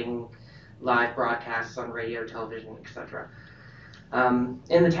interrupting live broadcasts on radio, television, etc.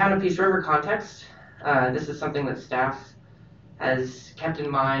 In the town of Peace River context, this is something that staff has kept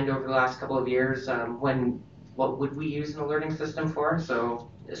in mind over the last couple of years. What would we use an alerting system for? So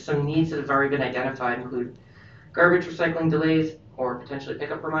some needs that have already been identified include garbage recycling delays or potentially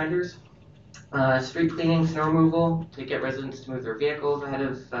pickup reminders, street cleaning, snow removal to get residents to move their vehicles ahead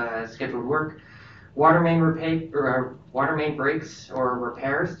of scheduled work, water main breaks or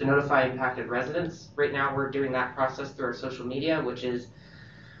repairs to notify impacted residents. Right now we're doing that process through our social media, which is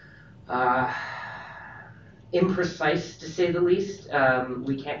imprecise to say the least.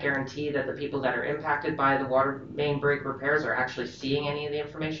 We can't guarantee that the people that are impacted by the water main break repairs are actually seeing any of the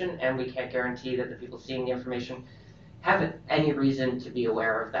information, and we can't guarantee that the people seeing the information have any reason to be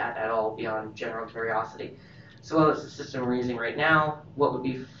aware of that at all beyond general curiosity. So while it's the system we're using right now, what would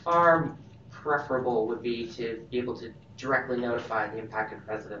be far preferable would be to be able to directly notify the impacted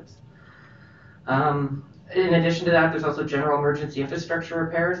residents. In addition to that, there's also general emergency infrastructure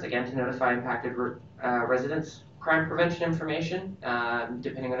repairs, again to notify impacted residents. Crime prevention information,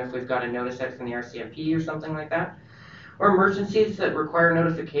 depending on if we've got a notice out from the RCMP or something like that. Or emergencies that require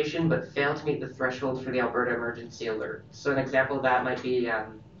notification but fail to meet the threshold for the Alberta Emergency Alert. So an example of that might be,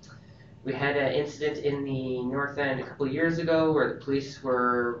 we had an incident in the North End a couple of years ago where the police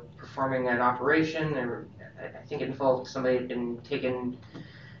were performing an operation, and I think it involved somebody's being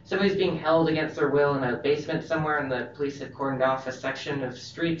held against their will in a basement somewhere, and the police had cordoned off a section of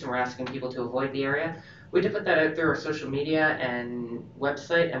streets and were asking people to avoid the area. We did put that out through our social media and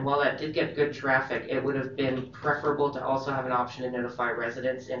website, and while that did get good traffic, it would have been preferable to also have an option to notify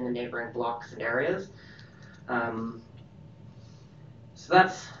residents in the neighboring blocks and areas. So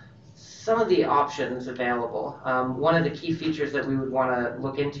that's some of the options available. One of the key features that we would want to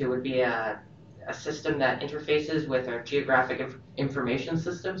look into would be a system that interfaces with our geographic information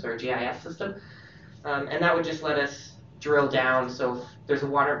systems, or GIS system, and that would just let us drill down. So if there's a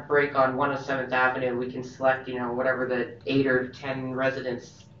water break on 107th Avenue, we can select, whatever the 8 or 10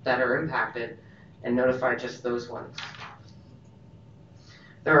 residents that are impacted and notify just those ones.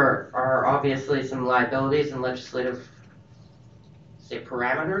 There are obviously some liabilities and legislative,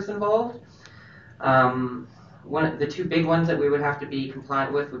 parameters involved. The 2 big ones that we would have to be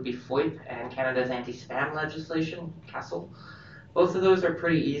compliant with would be FOIP and Canada's anti-spam legislation, CASL. Both of those are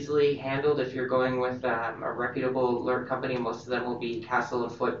pretty easily handled if you're going with a reputable alert company. Most of them will be CASL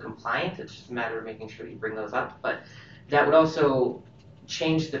and FOIP compliant. It's just a matter of making sure you bring those up. But that would also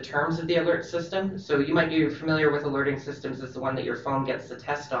change the terms of the alert system. So you might be familiar with alerting systems as the one that your phone gets the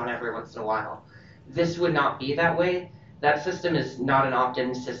test on every once in a while. This would not be that way. That system is not an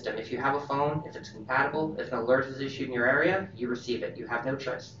opt-in system. If you have a phone, if it's compatible, if an alert is issued in your area, you receive it. You have no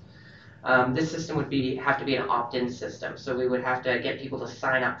choice. This system would have to be an opt-in system, so we would have to get people to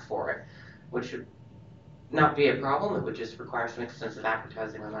sign up for it, which would not be a problem. It would just require some extensive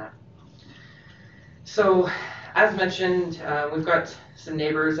advertising on that. So, as mentioned, we've got some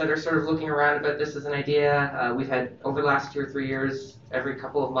neighbors that are sort of looking around about this as an idea. We've had, over the last 2 or 3 years, every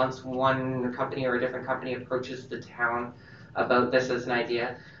couple of months, one company or a different company approaches the town about this as an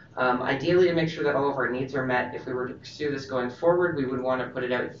idea. Ideally, to make sure that all of our needs are met, if we were to pursue this going forward, we would want to put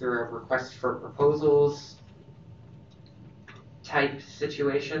it out through a request for proposals type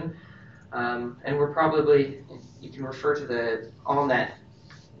situation. And we're probably, you can refer to the AllNet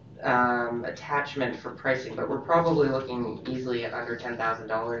attachment for pricing, but we're probably looking easily at under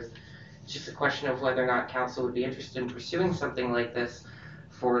 $10,000. It's just a question of whether or not council would be interested in pursuing something like this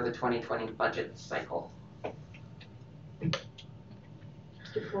for the 2020 budget cycle.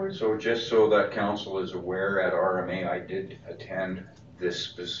 So just so that council is aware, at RMA I did attend this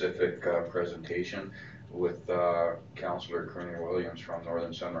specific presentation. with Councillor Colonel Williams from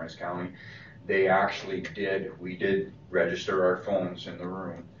Northern Sunrise County. They actually we did register our phones in the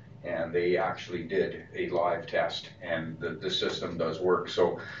room, and they actually did a live test, and the system does work.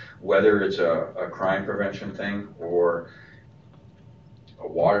 So whether it's a crime prevention thing or a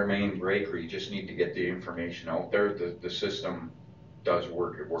water main break, or you just need to get the information out there, the system does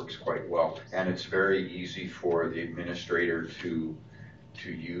work. It works quite well, and it's very easy for the administrator to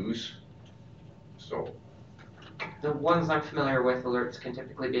use. So The ones I'm familiar with, alerts can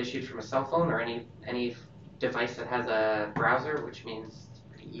typically be issued from a cell phone or any device that has a browser, which means it's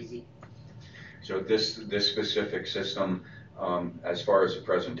pretty easy. So this specific system, as far as the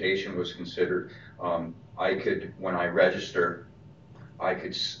presentation was considered, I could, when I register, I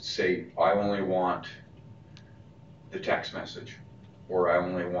could say I only want the text message, or I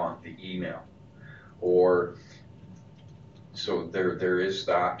only want the email, or so there is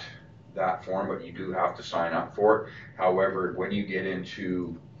that form, but you do have to sign up for it. However, when you get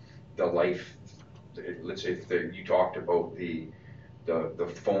into the life, let's say you talked about the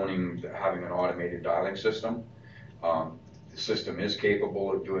phoning, having an automated dialing system. The system is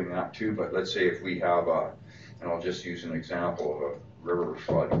capable of doing that too, but let's say if we have and I'll just use an example of a river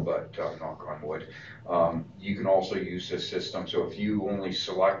flood, but knock on wood, you can also use this system. So if you only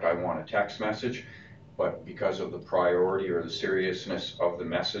select, I want a text message, but because of the priority or the seriousness of the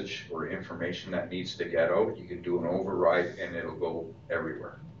message or information that needs to get out, you can do an override and it'll go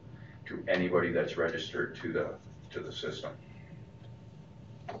everywhere to anybody that's registered to the system.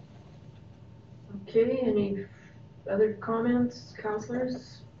 Okay, any other comments,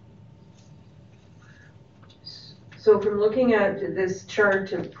 councillors? So from looking at this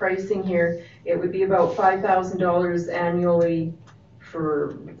chart of pricing here, it would be about $5,000 annually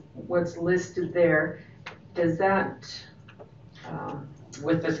for what's listed there. Does that,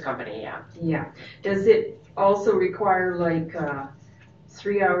 With this company, yeah. yeah, does it also require like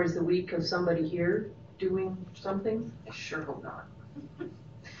 3 hours a week of somebody here doing something? I sure hope not.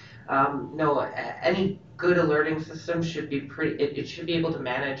 No, any good alerting system should be it should be able to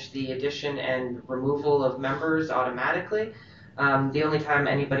manage the addition and removal of members automatically. The only time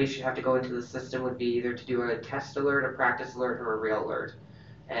anybody should have to go into the system would be either to do a test alert, a practice alert, or a real alert.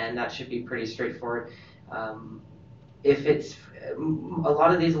 And that should be pretty straightforward. If it's, a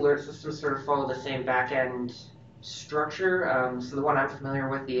lot of these alert systems sort of follow the same back-end structure. So the one I'm familiar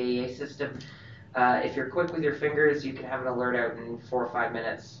with, the AEA system, if you're quick with your fingers, you can have an alert out in 4 or 5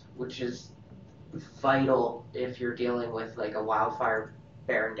 minutes, which is vital if you're dealing with like a wildfire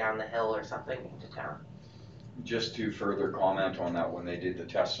bearing down the hill or something into town. Just to further comment on that, when they did the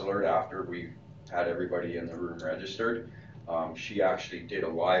test alert after we had everybody in the room registered, she actually did a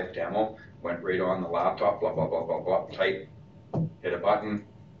live demo, went right on the laptop, blah, blah, blah, blah, blah, type, hit a button,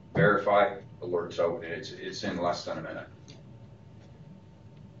 verify, alerts out, and it's in less than a minute.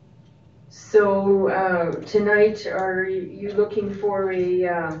 So tonight, are you looking for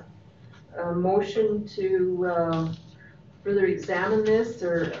a motion to further examine this,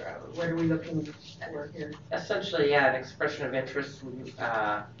 or what are we looking for here? Essentially, yeah, an expression of interest,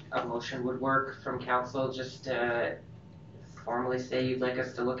 a motion would work from council, just to formally say you'd like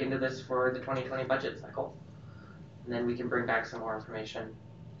us to look into this for the 2020 budget cycle. And then we can bring back some more information.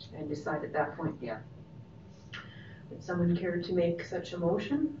 And decide at that point? Yeah. Would someone care to make such a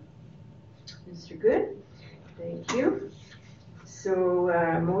motion? Mr. Good, thank you. So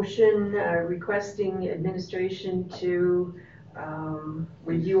motion requesting administration to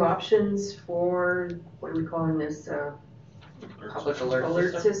review options for, what are we calling this? Public alert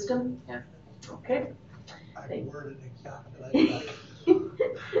Alert system. system? Yeah. Okay. I worded exactly like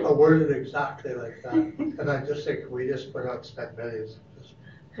that. I worded exactly like that. And I just think we just put out spent millions, just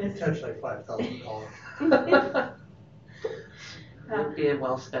potentially $5,000. Would be a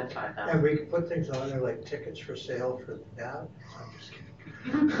well-spent $5,000. And we could put things on there like tickets for sale for that. I'm just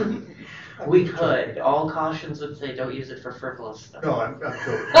kidding. We could. All cautions would say don't use it for frivolous stuff. No, I'm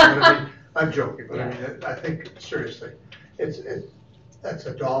joking. But I mean, I'm joking, but I mean, I think seriously, that's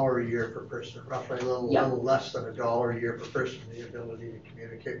 $1 a year per person, roughly a little less than $1 a year per person, the ability to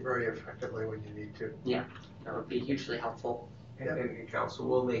communicate very effectively when you need to. That would be hugely helpful. And council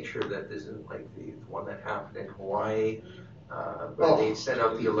will make sure that this isn't like the one that happened in Hawaii, where they sent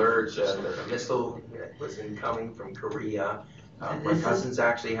out the alerts and a missile was incoming from Korea. My cousins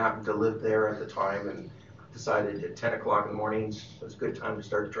actually happened to live there at the time and decided at 10 o'clock in the morning it was a good time to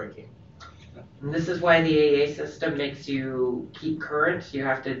start drinking. And this is why the AA system makes you keep current. You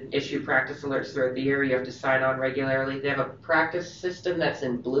have to issue practice alerts throughout the year. You have to sign on regularly. They have a practice system that's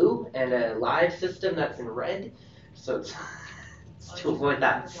in blue and a live system that's in red. So it's to avoid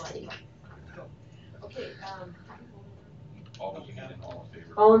that mistake. Okay, All in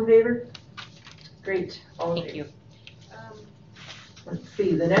favor? all in favor? Great, all in Thank favor. Let's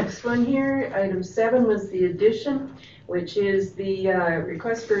see, the next one here, item 7 was the addition, which is the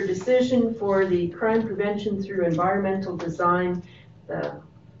request for a decision for the crime prevention through environmental design, the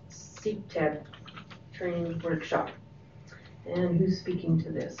CTED training workshop. And who's speaking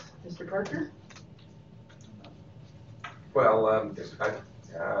to this? Mr. Parker? Well, I,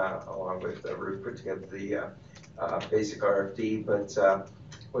 along with Ruth, put together the basic RFD, but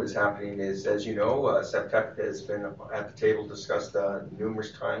what is happening is, as you know, SEPTEC has been at the table discussed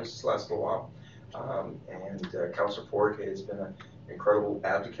numerous times this last little while, and Councillor Ford has been an incredible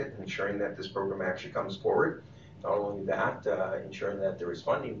advocate in ensuring that this program actually comes forward. Not only that, ensuring that there is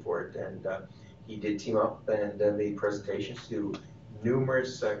funding for it, and he did team up and made presentations to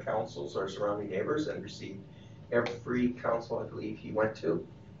numerous councils or surrounding neighbors and received every council I believe he went to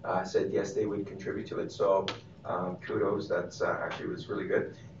said yes, they would contribute to it. So kudos, that's actually was really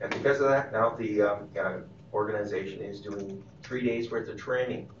good. And because of that, now the organization is doing 3 days worth of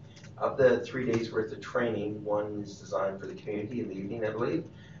training. Of the 3 days worth of training, one is designed for the community in the evening, I believe.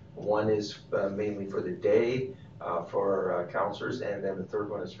 One is mainly for the day for councillors, and then the third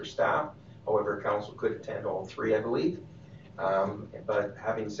one is for staff. However, council could attend all 3, I believe. But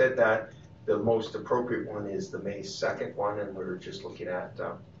having said that, the most appropriate one is the May 2nd one, and we're just looking at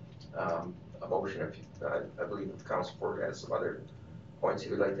a motion. If I believe if Council Ford has some other points he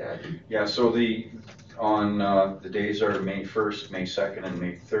would like to add. Yeah, so the days are May 1st, May 2nd, and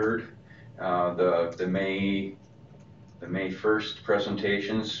May 3rd. The May 1st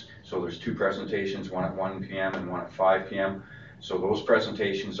presentations, so there's 2 presentations, one at 1 p.m. and one at 5 p.m. So those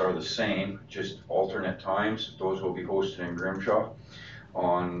presentations are the same, just alternate times. Those will be hosted in Grimshaw.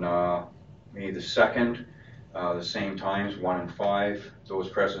 On May the 2nd, the same times, 1 and 5. Those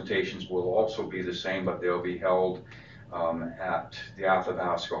presentations will also be the same, but they'll be held at the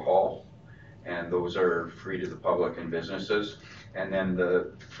Athabasca Hall, and those are free to the public and businesses. And then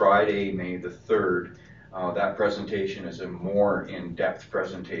the Friday, May the 3rd, that presentation is a more in-depth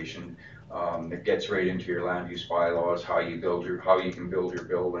presentation. It gets right into your land use bylaws, how you can build your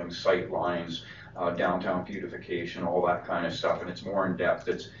buildings, sight lines, downtown beautification, all that kind of stuff, and it's more in depth.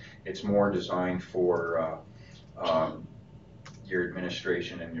 It's more designed for your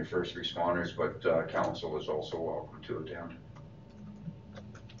administration and your first responders, but council is also welcome to attend.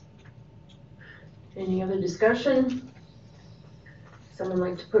 Any other discussion? Someone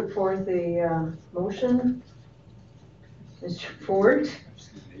like to put forth a motion? Mr. Ford?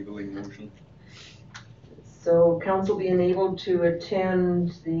 Enabling motion. So council being able to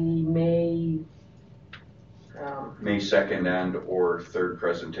attend the May 2nd and or 3rd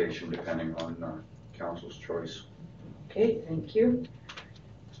presentation, depending on council's choice. Okay, thank you.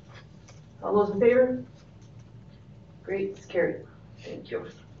 All those in favor? Great, it's carried. Thank you.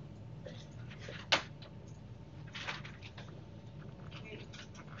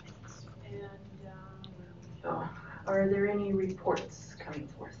 Oh, are there any reports coming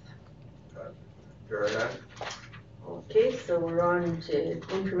forth? There are none. Okay, so we're on to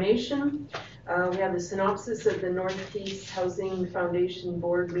information. We have the synopsis of the Northeast Housing Foundation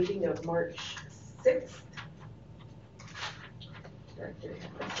Board meeting of March 6th.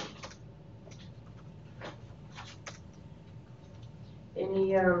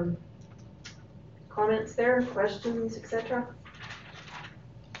 Any comments there, questions, etc.?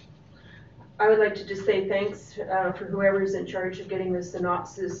 I would like to just say thanks for whoever's in charge of getting the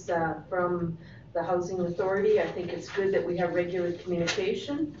synopsis from the Housing Authority. I think it's good that we have regular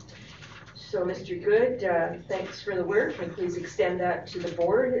communication. So Mr. Good, thanks for the work, and please extend that to the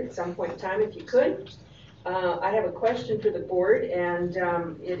board at some point in time if you could. I have a question for the board, and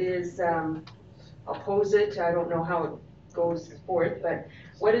it is, I'll pose it, I don't know how it goes forth, but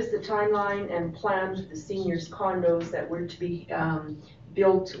what is the timeline and plan for the seniors condos that were to be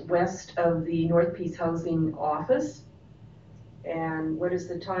built west of the North Peace Housing office? And what is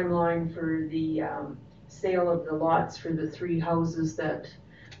the timeline for the sale of the lots for the 3 houses that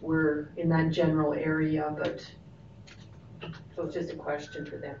were in that general area? But so it's just a question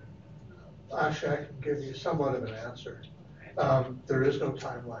for them. Actually, I can give you somewhat of an answer. There is no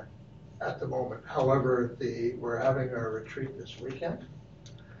timeline at the moment. However, we're having our retreat this weekend,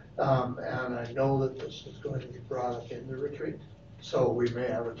 and I know that this is going to be brought up in the retreat, so we may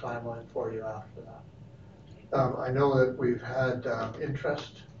have a timeline for you after that. I know that we've had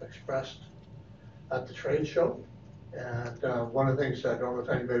interest expressed at the trade show, and one of the things, I don't know if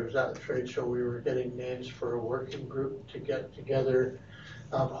anybody was at the trade show, we were getting names for a working group to get together.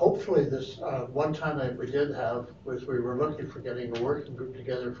 Hopefully this, one time that we did have was we were looking for getting a working group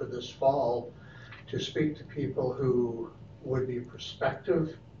together for this fall to speak to people who would be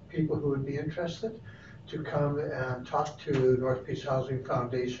prospective, people who would be interested, to come and talk to North Peace Housing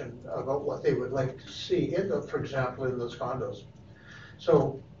Foundation about what they would like to see in the, for example, in those condos.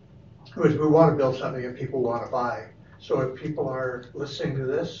 So, we want to build something that people want to buy. So if people are listening to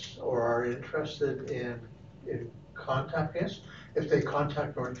this or are interested in contacting us, if they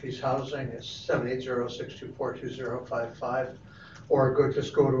contact North Peace Housing, it's 780-624-2055, or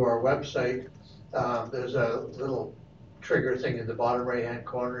just go to our website. There's a little trigger thing in the bottom right-hand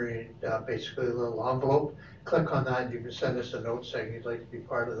corner, basically a little envelope. Click on that, and you can send us a note saying you'd like to be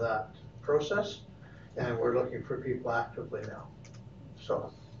part of that process. And we're looking for people actively now.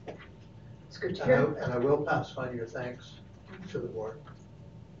 So, It's good to hear. and I will pass on your thanks to the board.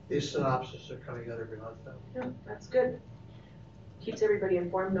 These synopses are coming out every month now. Yeah, that's good. Keeps everybody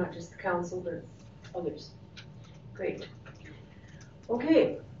informed, not just the council, but others. Great.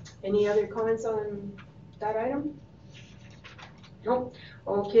 Okay, any other comments on that item? Nope.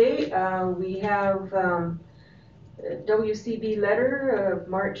 Okay, we have a WCB letter of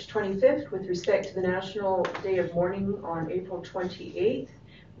March 25th with respect to the National Day of Mourning on April 28th.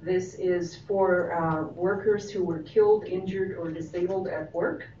 This is for workers who were killed, injured, or disabled at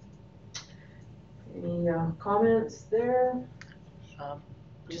work. Any comments there?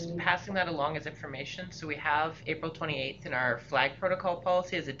 Just passing that along as information. So we have April 28th in our flag protocol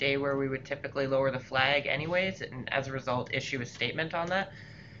policy as a day where we would typically lower the flag anyways, and as a result issue a statement on that.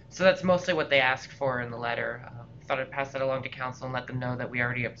 So that's mostly what they asked for in the letter. Thought I'd pass that along to council and let them know that we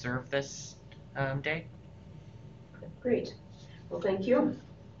already observed this day. Great. Well, thank you.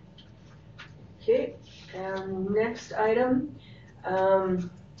 Okay, next item.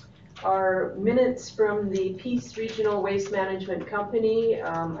 Our minutes from the Peace Regional Waste Management Company.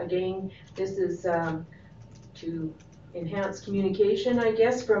 Again, this is to enhance communication, I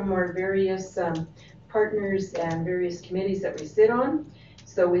guess, from our various partners and various committees that we sit on.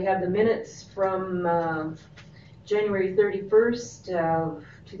 So we have the minutes from January 31st of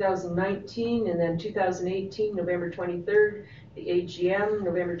 2019, and then 2018, November 23rd, the AGM,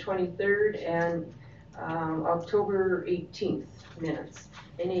 November 23rd, and October 18th minutes.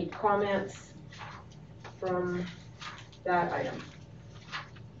 Any comments from that item?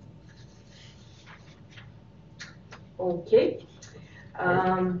 Okay.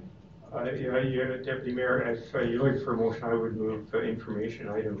 Deputy Mayor, if you look for a motion, I would move information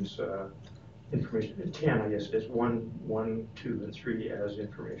items, information 10, I guess, is 1, 2, and 3 as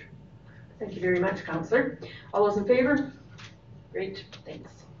information. Thank you very much, Councillor. All those in favor? Great,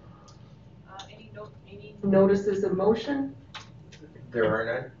 thanks. Any notices of motion? There are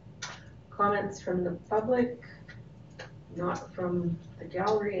none. Comments from the public? Not from the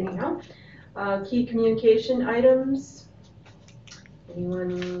gallery anyhow. Key communication items?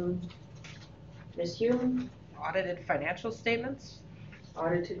 Anyone? Ms. Hume? Audited financial statements?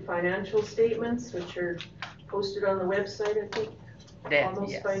 Audited financial statements, which are posted on the website, I think,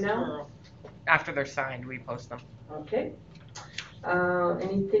 almost Yes. by now. After they're signed, we post them. Okay.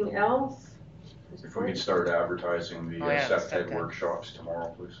 Anything else? If we could start advertising the SEPTED SEPTED workshops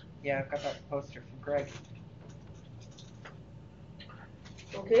tomorrow, please. Yeah, I've got that poster from Greg.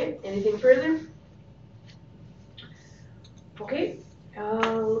 Okay, anything further? Okay,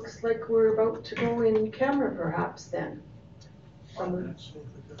 looks like we're about to go in camera perhaps then. 5 minutes, so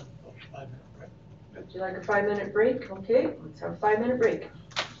we're good. 5 minute break. Would you like a 5-minute break? Okay, let's have a 5-minute break.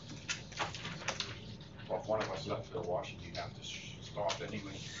 Well, if one of us left to go washing, you'd have to stop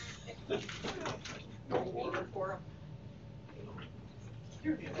anyway. No water.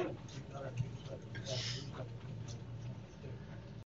 We got our